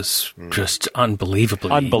cast was just unbelievable.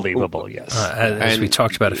 Yes, as we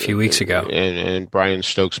talked about a few weeks ago. And Brian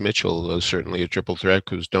Stokes Mitchell was certainly a triple threat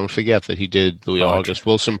because don't forget that he did the August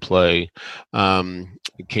Wilson play,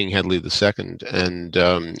 King Hedley II,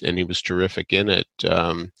 and he was terrific in it.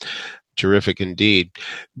 Terrific indeed.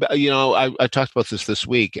 But, I talked about this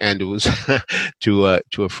week, and it was to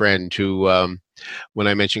a friend who. When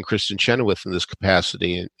I mentioned Kristen Chenoweth in this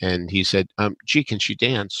capacity, and he said, gee, can she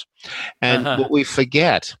dance? And what we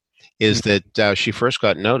forget is that she first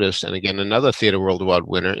got noticed, and again, another Theatre World Award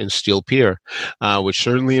winner in Steel Pier, which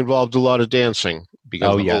certainly involved a lot of dancing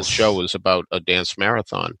because the whole show was about a dance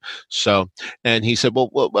marathon. So, and he said,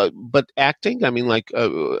 well but acting? I mean,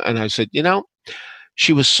 and I said,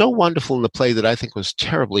 she was so wonderful in the play that I think was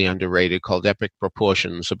terribly underrated called Epic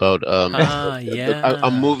Proportions about a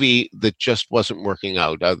movie that just wasn't working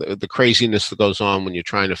out. The craziness that goes on when you're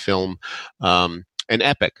trying to film an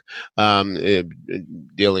epic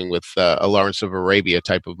dealing with a Lawrence of Arabia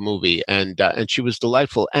type of movie. And she was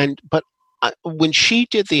delightful. But when she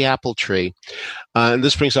did The Apple Tree, and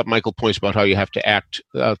this brings up Michael points about how you have to act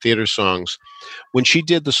theater songs. When she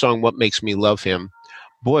did the song What Makes Me Love Him,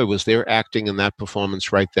 boy, was there acting in that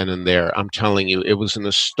performance right then and there. I'm telling you, it was an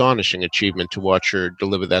astonishing achievement to watch her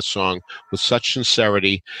deliver that song with such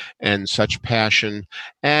sincerity and such passion.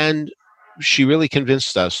 And she really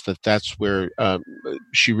convinced us that that's where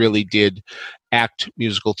she really did act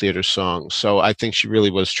musical theater songs. So I think she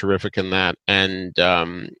really was terrific in that. And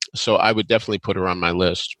so I would definitely put her on my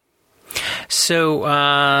list.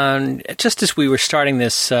 So just as we were starting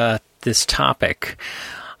this topic,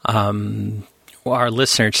 our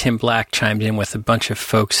listener, Tim Black, chimed in with a bunch of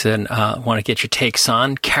folks that want to get your takes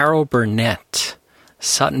on. Carol Burnett,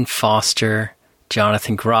 Sutton Foster,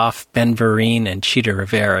 Jonathan Groff, Ben Vereen, and Cheetah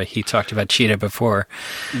Rivera. He talked about Cheetah before.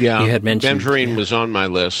 Yeah, you had mentioned Ben Vereen was on my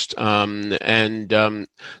list. And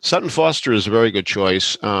Sutton Foster is a very good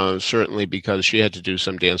choice, certainly because she had to do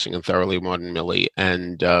some dancing in Thoroughly Modern Millie.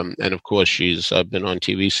 And of course, she's been on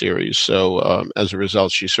TV series. So as a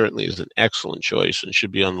result, she certainly is an excellent choice and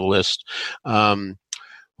should be on the list.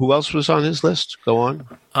 Who else was on his list? Go on.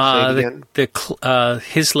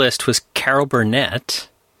 His list was Carol Burnett,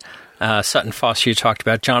 Sutton Foster, you talked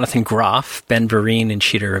about Jonathan Groff, Ben Vereen, and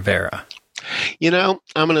Cheetah Rivera. I'm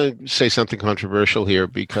going to say something controversial here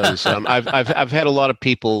because I've had a lot of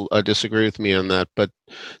people disagree with me on that, but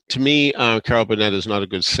to me, Carol Burnett is not a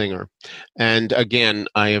good singer. And again,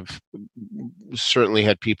 I have certainly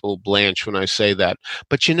had people blanch when I say that.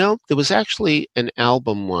 But there was actually an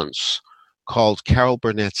album once called Carol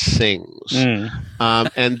Burnett Sings.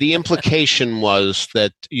 And the implication was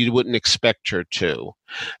that you wouldn't expect her to.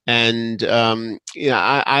 And,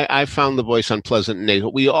 I found the voice unpleasant and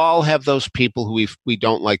nasal. We all have those people who we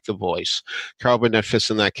don't like the voice. Carol Burnett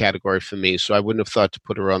fits in that category for me, so I wouldn't have thought to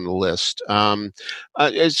put her on the list.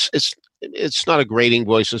 It's not a grating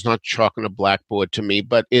voice. It's not chalk on a blackboard to me,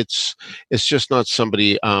 but it's just not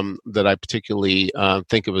somebody that I particularly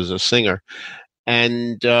think of as a singer.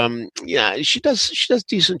 And she does a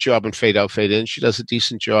decent job on Fade Out, Fade In. She does a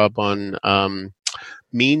decent job on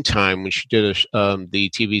Meantime when she did the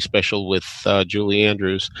TV special with Julie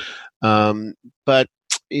Andrews. But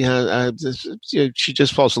she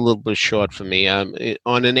just falls a little bit short for me.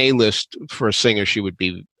 On an A list for a singer, she would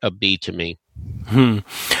be a B to me.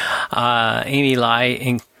 Amy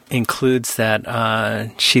Lai includes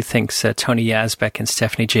that she thinks that Tony Yazbek and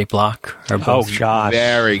Stephanie J. Block are both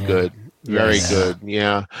very good. Very good,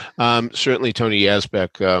 yeah. Certainly Tony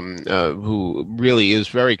Yazbek, who really is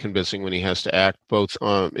very convincing when he has to act, both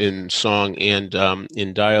in song and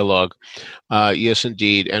in dialogue. Yes,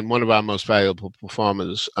 indeed. And one of our most valuable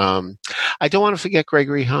performers. I don't want to forget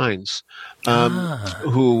Gregory Hines,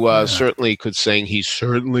 who certainly could sing. He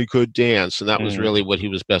certainly could dance, and that was really what he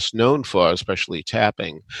was best known for, especially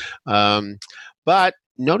tapping. But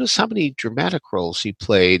notice how many dramatic roles he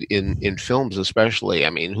played in films, especially.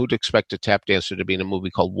 I mean, who'd expect a tap dancer to be in a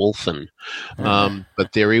movie called Wolfen?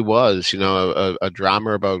 But there he was, a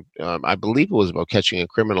drama about, I believe it was about catching a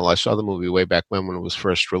criminal. I saw the movie way back when it was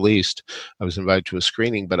first released. I was invited to a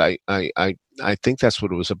screening, but I think that's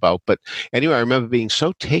what it was about. But anyway, I remember being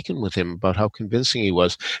so taken with him about how convincing he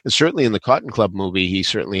was. And certainly in the Cotton Club movie, he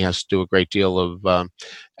certainly has to do a great deal of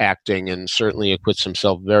acting and certainly acquits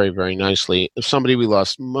himself very, very nicely. Somebody we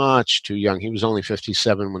lost much too young. He was only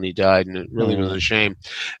 57 when he died, and it really was a shame.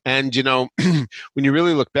 And, when you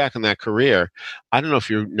really look back on that career, I don't know if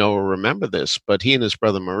you know or remember this, but he and his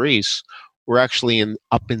brother Maurice were actually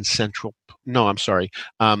up in Central. No, I'm sorry.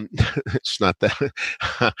 It's not that.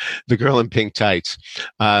 The Girl in Pink Tights.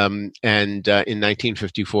 And in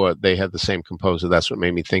 1954, they had the same composer. That's what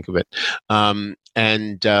made me think of it.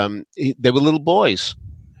 They were little boys.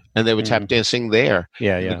 And they were tap dancing there.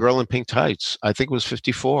 Yeah. The Girl in Pink Tights, I think it was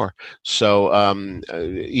 54. So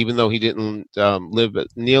even though he didn't live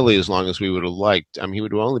nearly as long as we would have liked, he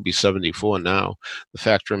would only be 74 now. The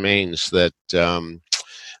fact remains that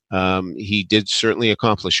he did certainly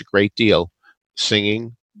accomplish a great deal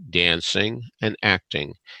singing, dancing, and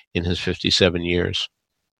acting in his 57 years.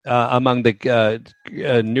 Among the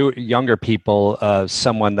younger people,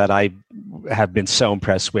 someone that I have been so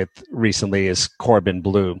impressed with recently is Corbin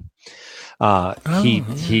Bleu.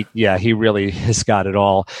 He really has got it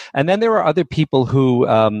all. And then there are other people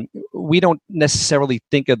who we don't necessarily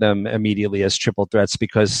think of them immediately as triple threats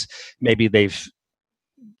because maybe they've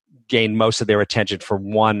gained most of their attention for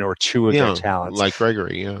one or two of their talents. Like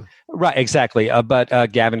Gregory, yeah. Right, exactly. But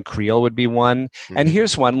Gavin Creel would be one. Mm-hmm. And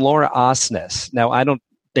here's one, Laura Osnes. Now, I don't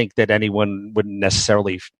think that anyone would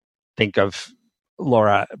necessarily think of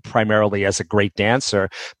Laura primarily as a great dancer,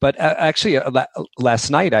 but actually last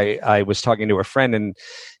night I was talking to a friend and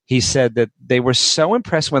he said that they were so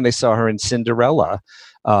impressed when they saw her in Cinderella,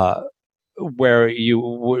 where you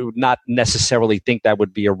would not necessarily think that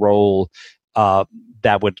would be a role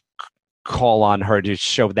that would call on her to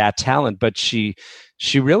show that talent, but she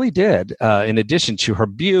really did, in addition to her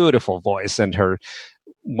beautiful voice and her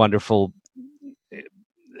wonderful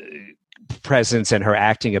presence and her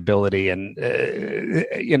acting ability. And,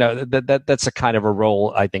 that's a kind of a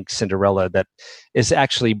role, I think, Cinderella, that is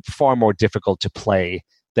actually far more difficult to play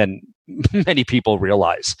than many people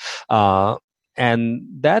realize. And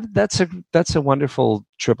that's a wonderful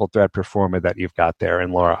triple threat performer that you've got there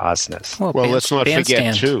in Laura Osnes. Well, let's not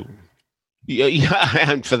forget, too. Yeah,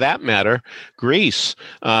 and for that matter, Grease,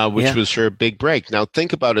 which was her big break. Now,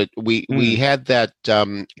 think about it. We had that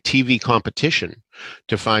TV competition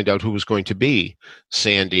to find out who was going to be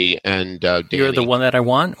Sandy and Danny. You're the One That I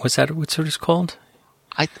Want? Was that what it was called?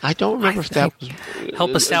 I don't remember if that was...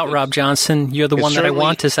 Help us out, Rob Johnson. You're the one that I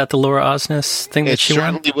want. Is that the Laura Osnes thing that she won? It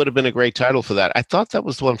certainly would have been a great title for that. I thought that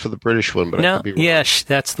was the one for the British one, but I could be wrong. Yeah,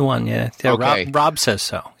 that's the one. Yeah, okay. Rob says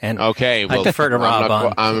so. And okay, well, I defer to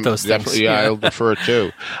Rob on those things. Yeah, I'll defer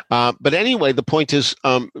too. But anyway, the point is,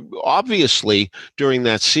 obviously, during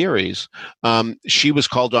that series, she was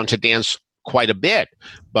called on to dance quite a bit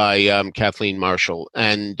by Kathleen Marshall.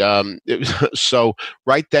 And so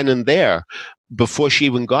right then and there, before she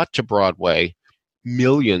even got to Broadway,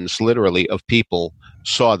 millions, literally, of people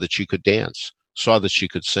saw that she could dance, saw that she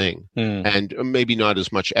could sing, and maybe not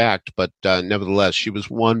as much act, but nevertheless, she was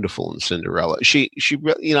wonderful in Cinderella. She,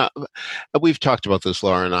 we've talked about this,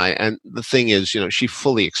 Laura and I, and the thing is, she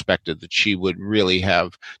fully expected that she would really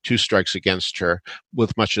have two strikes against her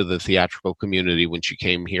with much of the theatrical community when she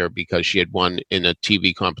came here, because she had won in a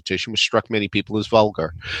TV competition, which struck many people as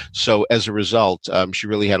vulgar. So as a result, she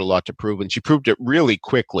really had a lot to prove, and she proved it really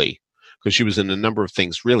quickly, because she was in a number of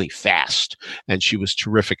things really fast, and she was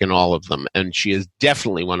terrific in all of them. And she is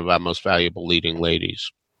definitely one of our most valuable leading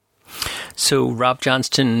ladies. So Rob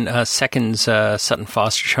Johnston seconds Sutton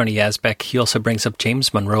Foster, Tony Yazbeck. He also brings up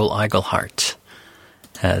James Monroe Iglehart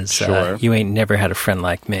as Sure. You Ain't Never Had a Friend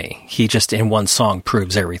Like Me. He just, in one song,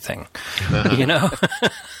 proves everything,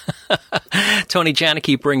 Tony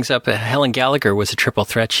Janicki brings up Helen Gallagher was a triple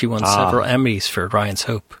threat. She won several Emmys for Ryan's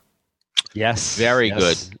Hope. Yes. Very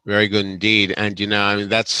good. Very good indeed. And,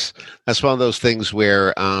 that's one of those things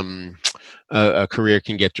where a career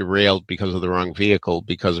can get derailed because of the wrong vehicle,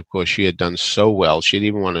 because, of course, she had done so well. She had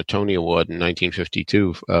even won a Tony Award in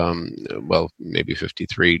 1952, well, maybe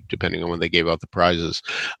 53, depending on when they gave out the prizes,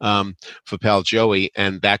 for Pal Joey,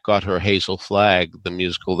 and that got her Hazel Flag, the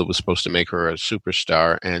musical that was supposed to make her a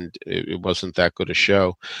superstar, and it wasn't that good a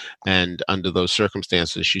show. And under those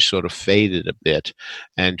circumstances, she sort of faded a bit,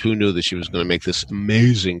 and who knew that she was going to make this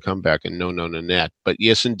amazing comeback in No No Nanette. But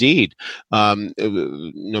yes, indeed,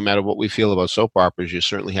 no matter what we feel about soap operas, you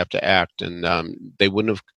certainly have to act, and they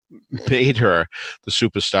wouldn't have made her the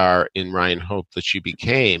superstar in Ryan Hope that she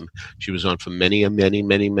became. She was on for many, many,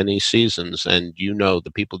 many, many seasons, and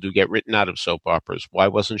the people do get written out of soap operas. Why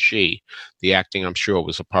wasn't she? The acting, I'm sure,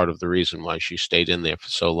 was a part of the reason why she stayed in there for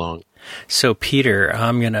so long. So, Peter,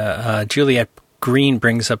 I'm gonna Juliette Green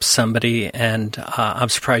brings up somebody, and I'm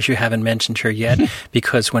surprised you haven't mentioned her yet,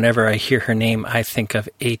 because whenever I hear her name, I think of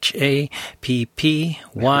Happyy.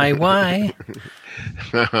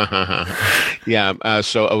 Yeah.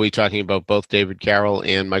 So are we talking about both David Carroll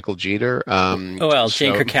and Michael Jeter? Jane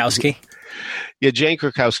Krakowski. Yeah, Jane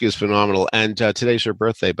Krakowski is phenomenal. And today's her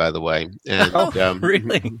birthday, by the way. And,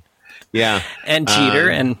 really? Yeah. And Jeter,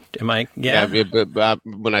 and am I? Yeah. But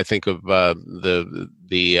when I think of the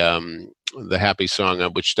happy song,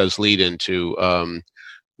 which does lead into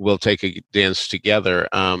We'll Take a Dance Together,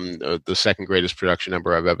 the second greatest production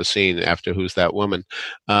number I've ever seen after Who's That Woman?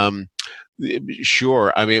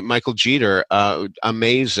 Sure. I mean, Michael Jeter,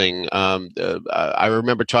 amazing. I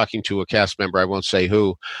remember talking to a cast member, I won't say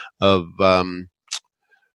who, of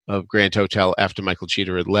Grand Hotel after Michael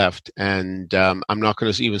Jeter had left. And I'm not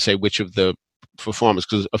going to even say which of the performers,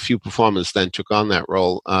 because a few performers then took on that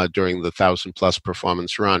role during the 1,000+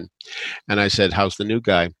 performance run. And I said, "How's the new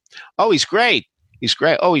guy?" "Oh, he's great. He's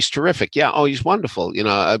great. Oh, he's terrific. Yeah. Oh, he's wonderful.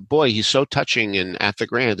 Boy, he's so touching and at the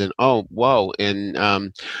Grand. And oh, whoa. And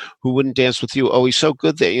Who Wouldn't Dance with You? Oh, he's so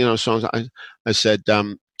good there. So I said,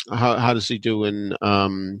 how does he do in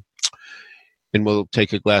We'll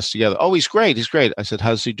Take a Glass Together? Oh, he's great. He's great. I said,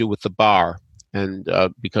 how does he do with The Bar? And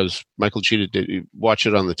because Michael Jeter did, watch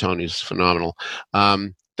it on the Tonys, phenomenal.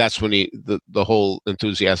 That's when the whole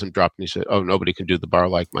enthusiasm dropped, and he said, "Oh, nobody can do The Bar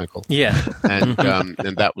like Michael." Yeah, and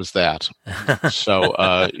that was that. So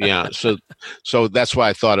yeah, so that's why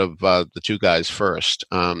I thought of the two guys first.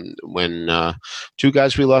 When two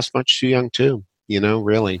guys we lost much too young too.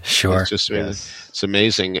 Really. Sure. It's just it's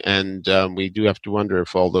amazing. And we do have to wonder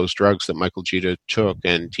if all those drugs that Michael Jeter took,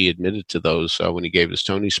 and he admitted to those when he gave his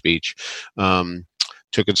Tony speech,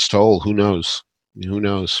 took its toll. Who knows? Who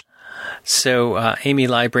knows? So Amy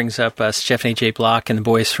Lai brings up Stephanie J. Block and the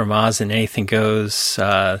Boys from Oz and Anything Goes.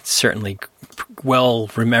 Certainly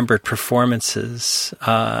well-remembered performances.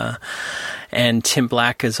 And Tim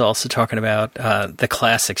Black is also talking about the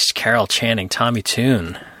classics, Carol Channing, Tommy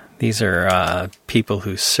Tune. These are people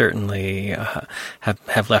who certainly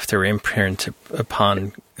have left their imprint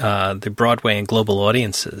upon the Broadway and global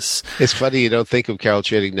audiences. It's funny, you don't think of Carol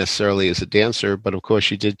Channing necessarily as a dancer, but of course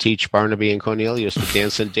she did teach Barnaby and Cornelius to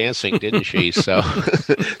dance and dancing, didn't she? So,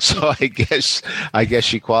 so I guess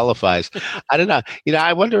she qualifies. I don't know.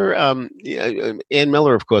 I wonder. Ann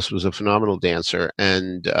Miller, of course, was a phenomenal dancer,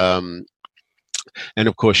 and And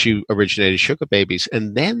of course, she originated Sugar Babies.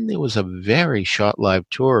 And then there was a very short-lived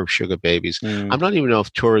tour of Sugar Babies. I'm not even know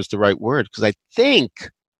if tour is the right word, because I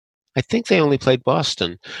think they only played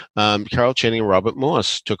Boston. Carol Channing and Robert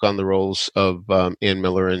Morse took on the roles of Ann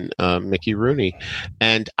Miller and Mickey Rooney.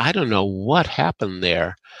 And I don't know what happened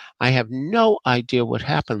there. I have no idea what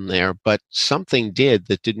happened there, but something did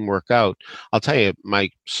that didn't work out. I'll tell you,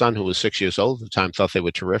 my son, who was 6 years old at the time, thought they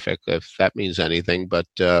were terrific, if that means anything. But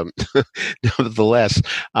nevertheless,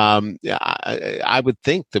 I would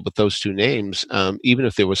think that with those two names, even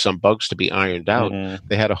if there were some bugs to be ironed out,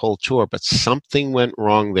 they had a whole tour, but something went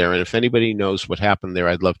wrong there. And if anybody knows what happened there,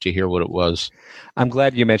 I'd love to hear what it was. I'm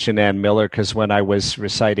glad you mentioned Ann Miller, because when I was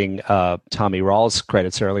reciting Tommy Rawls'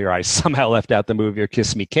 credits earlier, I somehow left out the movie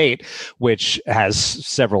Kiss Me Kate, which has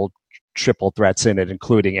several triple threats in it,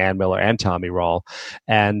 including Ann Miller and Tommy Rawls.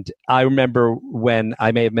 And I remember when,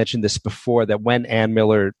 I may have mentioned this before, that when Ann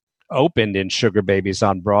Miller opened in Sugar Babies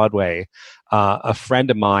on Broadway, a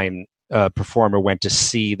friend of mine, performer, went to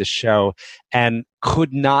see the show and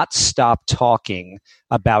could not stop talking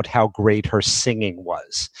about how great her singing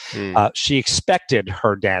was. She expected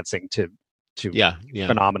her dancing to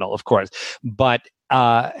phenomenal, of course, but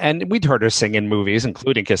and we'd heard her sing in movies,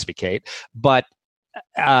 including Kiss Me Kate, but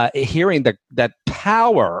hearing that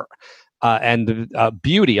power and the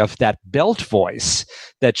beauty of that belt voice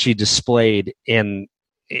that she displayed in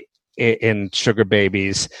Sugar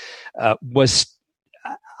Babies was.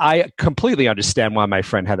 I completely understand why my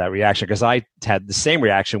friend had that reaction, because I had the same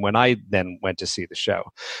reaction when I then went to see the show.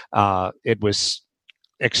 It was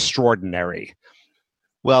extraordinary.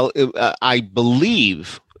 Well, I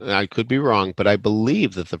believe, I could be wrong, but I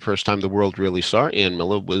believe that the first time the world really saw Ann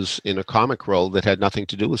Miller was in a comic role that had nothing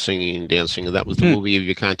to do with singing and dancing, and that was the movie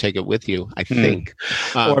You Can't Take It With You, I think.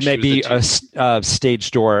 Or maybe a Stage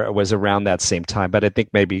Door was around that same time, but I think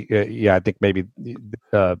maybe,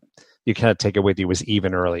 You Can't Take It With You was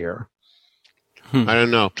even earlier. I don't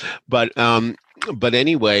know. But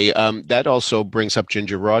anyway, that also brings up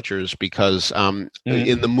Ginger Rogers, because in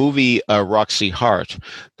the movie Roxy Hart,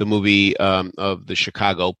 the movie of the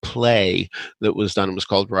Chicago play that was done, it was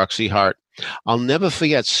called Roxy Hart. I'll never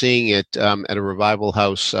forget seeing it at a revival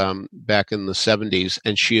house back in the 70s,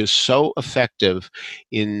 and she is so effective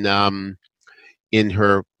in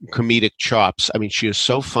her comedic chops. I mean, she is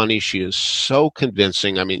so funny. She is so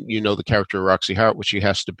convincing. I mean, you know the character of Roxy Hart, what she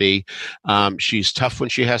has to be. She's tough when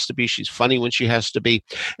she has to be. She's funny when she has to be.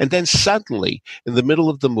 And then suddenly, in the middle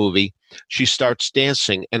of the movie, she starts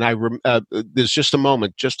dancing. And there's just a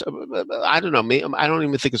moment, I don't know, I don't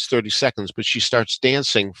even think it's 30 seconds, but she starts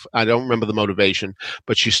dancing. I don't remember the motivation,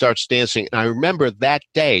 but she starts dancing. And I remember that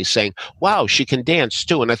day saying, wow, she can dance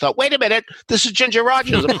too. And I thought, wait a minute, this is Ginger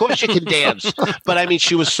Rogers. Of course she can dance. But I mean,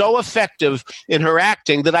 she was so effective in her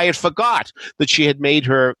acting that I had forgot that she had made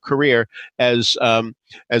her career as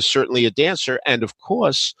certainly a dancer. And of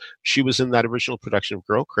course, she was in that original production of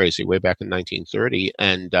Girl Crazy way back in 1930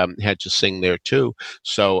 and had to sing there too.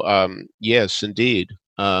 So yes, indeed,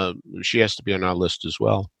 she has to be on our list as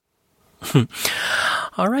well.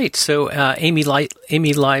 All right. So Amy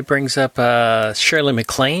Lai brings up Shirley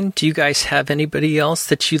MacLaine. Do you guys have anybody else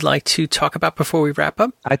that you'd like to talk about before we wrap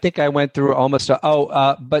up? I think I went through almost.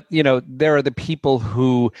 But there are the people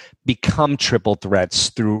who become triple threats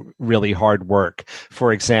through really hard work.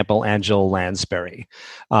 For example, Angela Lansbury.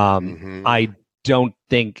 I don't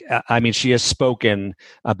think. I mean, she has spoken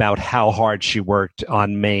about how hard she worked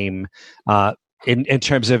on MAME in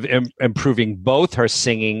terms of improving both her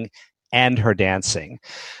singing and her dancing.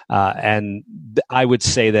 And I would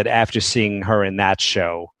say that after seeing her in that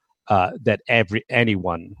show, that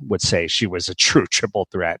anyone would say she was a true triple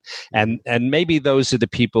threat. And maybe those are the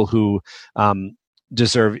people who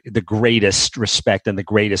deserve the greatest respect and the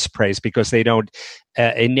greatest praise, because they don't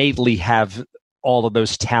innately have all of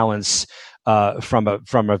those talents from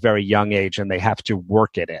a very young age, and they have to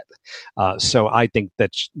work at it. So I think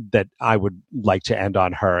that I would like to end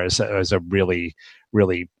on her as a really,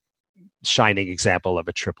 really shining example of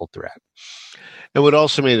a triple threat. And what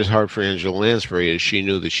also made it hard for Angela Lansbury is she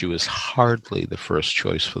knew that she was hardly the first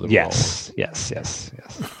choice for the role. Yes.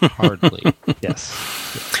 Hardly.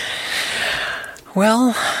 Yes.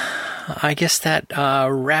 Well, I guess that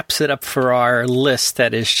wraps it up for our list.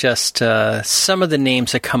 That is just some of the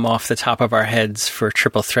names that come off the top of our heads for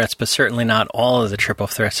triple threats, but certainly not all of the triple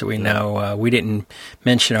threats that we know. We didn't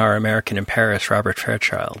mention our American in Paris, Robert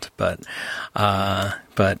Fairchild, but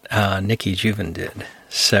Nikki Juven did.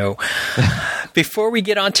 So Before we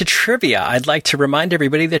get on to trivia, I'd like to remind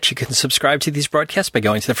everybody that you can subscribe to these broadcasts by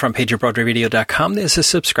going to the front page of BroadwayRadio.com. There's a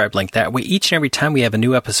subscribe link that way. Each and every time we have a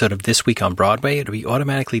new episode of This Week on Broadway, it'll be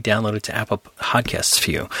automatically downloaded to Apple Podcasts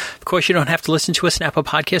for you. Of course, you don't have to listen to us in Apple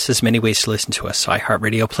Podcasts. There's many ways to listen to us.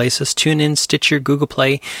 iHeartRadio plays us, TuneIn, Stitcher, Google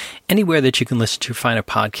Play, anywhere that you can listen to find a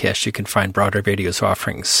podcast, you can find Broadway Radio's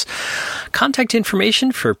offerings. Contact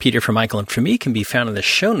information for Peter, for Michael, and for me can be found in the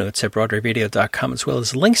show notes at BroadwayRadio.com, as well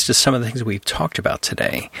as links to some of the things we've talked about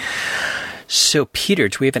today. So, Peter,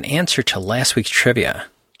 do we have an answer to last week's trivia?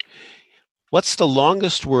 What's the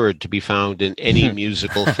longest word to be found in any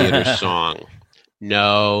musical theater song?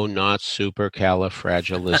 No, not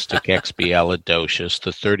supercalifragilisticexpialidocious,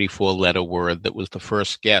 the 34-letter word that was the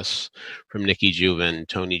first guess from Nikki Juven,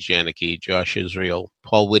 Tony Janicki, Josh Israel,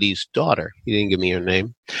 Paul Whitty's daughter. He didn't give me her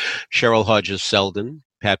name. Cheryl Hodges Selden,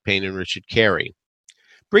 Pat Payne, and Richard Carey.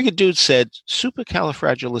 Brigadude said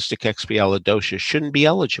supercalifragilisticexpialidocious shouldn't be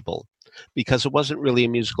eligible because it wasn't really a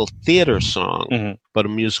musical theater song, but a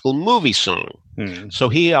musical movie song. So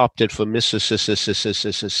he opted for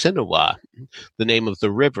Mississinawa, the name of the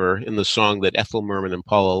river in the song that Ethel Merman and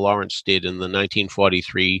Paula Lawrence did in the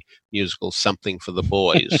 1943 musical Something for the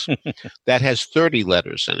Boys. That has 30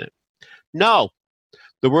 letters in it. No,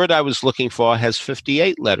 the word I was looking for has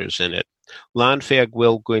 58 letters in it. Lanfag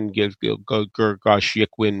will gwyn gosh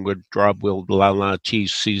yikwin would drob will la t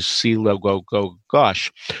go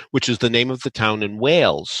gosh, which is the name of the town in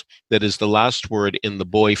Wales that is the last word in The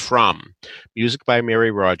Boy From. Music by Mary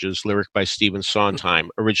Rogers, lyric by Stephen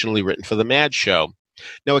Sondheim, originally written for The Mad Show.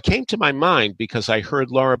 Now it came to my mind because I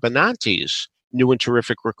heard Laura Benanti's new and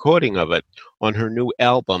terrific recording of it on her new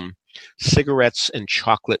album, Cigarettes and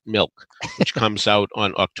Chocolate Milk, which comes out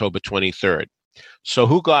on October 23rd. So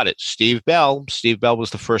who got it? Steve Bell. Steve Bell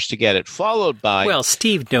was the first to get it, followed by... Well,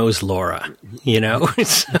 Steve knows Laura, you know.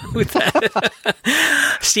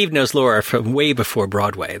 Steve knows Laura from way before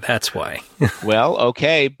Broadway. That's why. Well,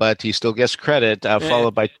 okay, but he still gets credit,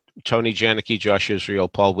 followed by Tony Janicki, Josh Israel,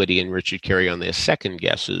 Paul Whitty, and Richard Carey on their second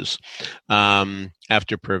guesses,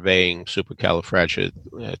 after purveying supercalifragilistic,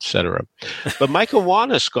 etc. But Michael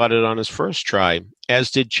Wanis got it on his first try, as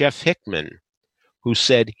did Jeff Hickman, who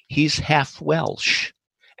said he's half Welsh,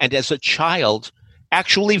 and as a child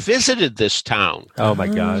actually visited this town. Oh, my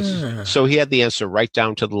gosh. So he had the answer right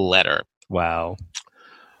down to the letter. Wow.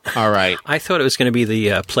 All right. I thought it was going to be the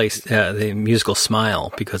the musical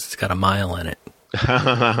Smile, because it's got a mile in it.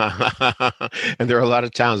 And there are a lot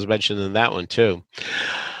of towns mentioned in that one, too.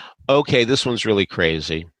 Okay, this one's really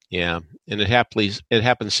crazy. Yeah, and it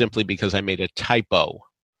happened simply because I made a typo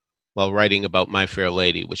while writing about My Fair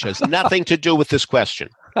Lady, which has nothing to do with this question.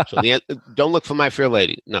 So don't look for My Fair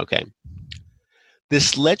Lady. No, okay.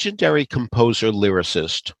 This legendary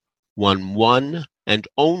composer-lyricist won one and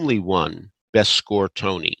only one Best Score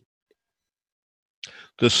Tony.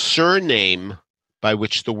 The surname by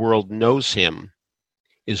which the world knows him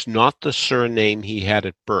is not the surname he had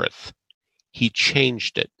at birth. He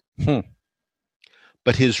changed it.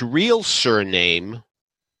 But his real surname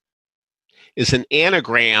is an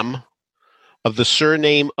anagram of the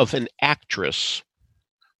surname of an actress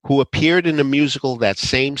who appeared in a musical that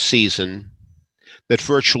same season that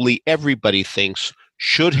virtually everybody thinks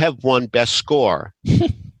should have won Best Score.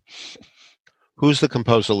 Who's the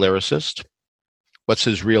composer-lyricist? What's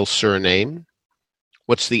his real surname?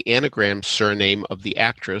 What's the anagram surname of the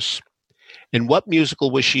actress? And what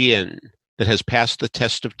musical was she in that has passed the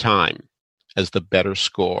test of time as the better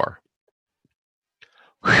score?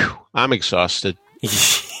 Whew, I'm exhausted.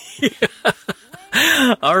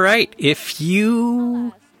 All right. If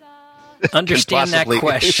you understand that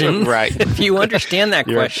question, right. If you understand that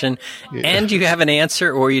question and you have an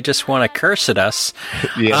answer, or you just want to curse at us,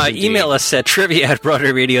 email us at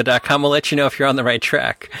trivia@broadwayradio.com. We'll let you know if you're on the right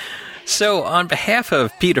track. So on behalf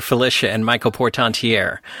of Peter Felicia and Michael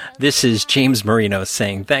Portantiere, this is James Marino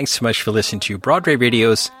saying thanks so much for listening to Broadway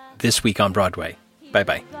Radio's This Week on Broadway.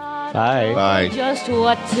 Bye-bye. Bye. Bye. Just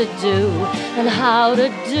what to do and how to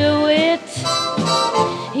do it.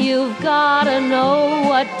 You've got to know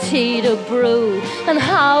what tea to brew and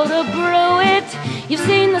how to brew it. You've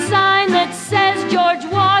seen the sign that says George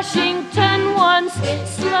Washington once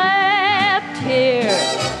slept here.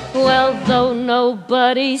 Well, though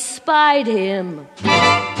nobody spied him,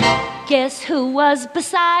 guess who was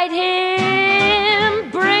beside him?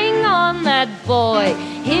 Bring on that boy,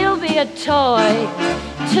 he'll be a toy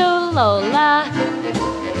to Lola.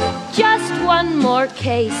 Just one more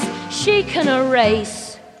case she can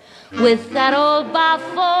erase with that old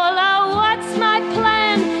Baffola. What's my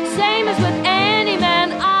plan? Same as with any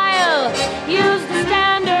man, I'll use the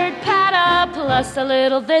standard patta plus a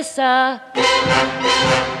little visa.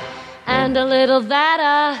 and a little that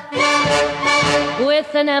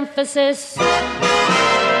with an emphasis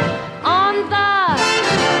on the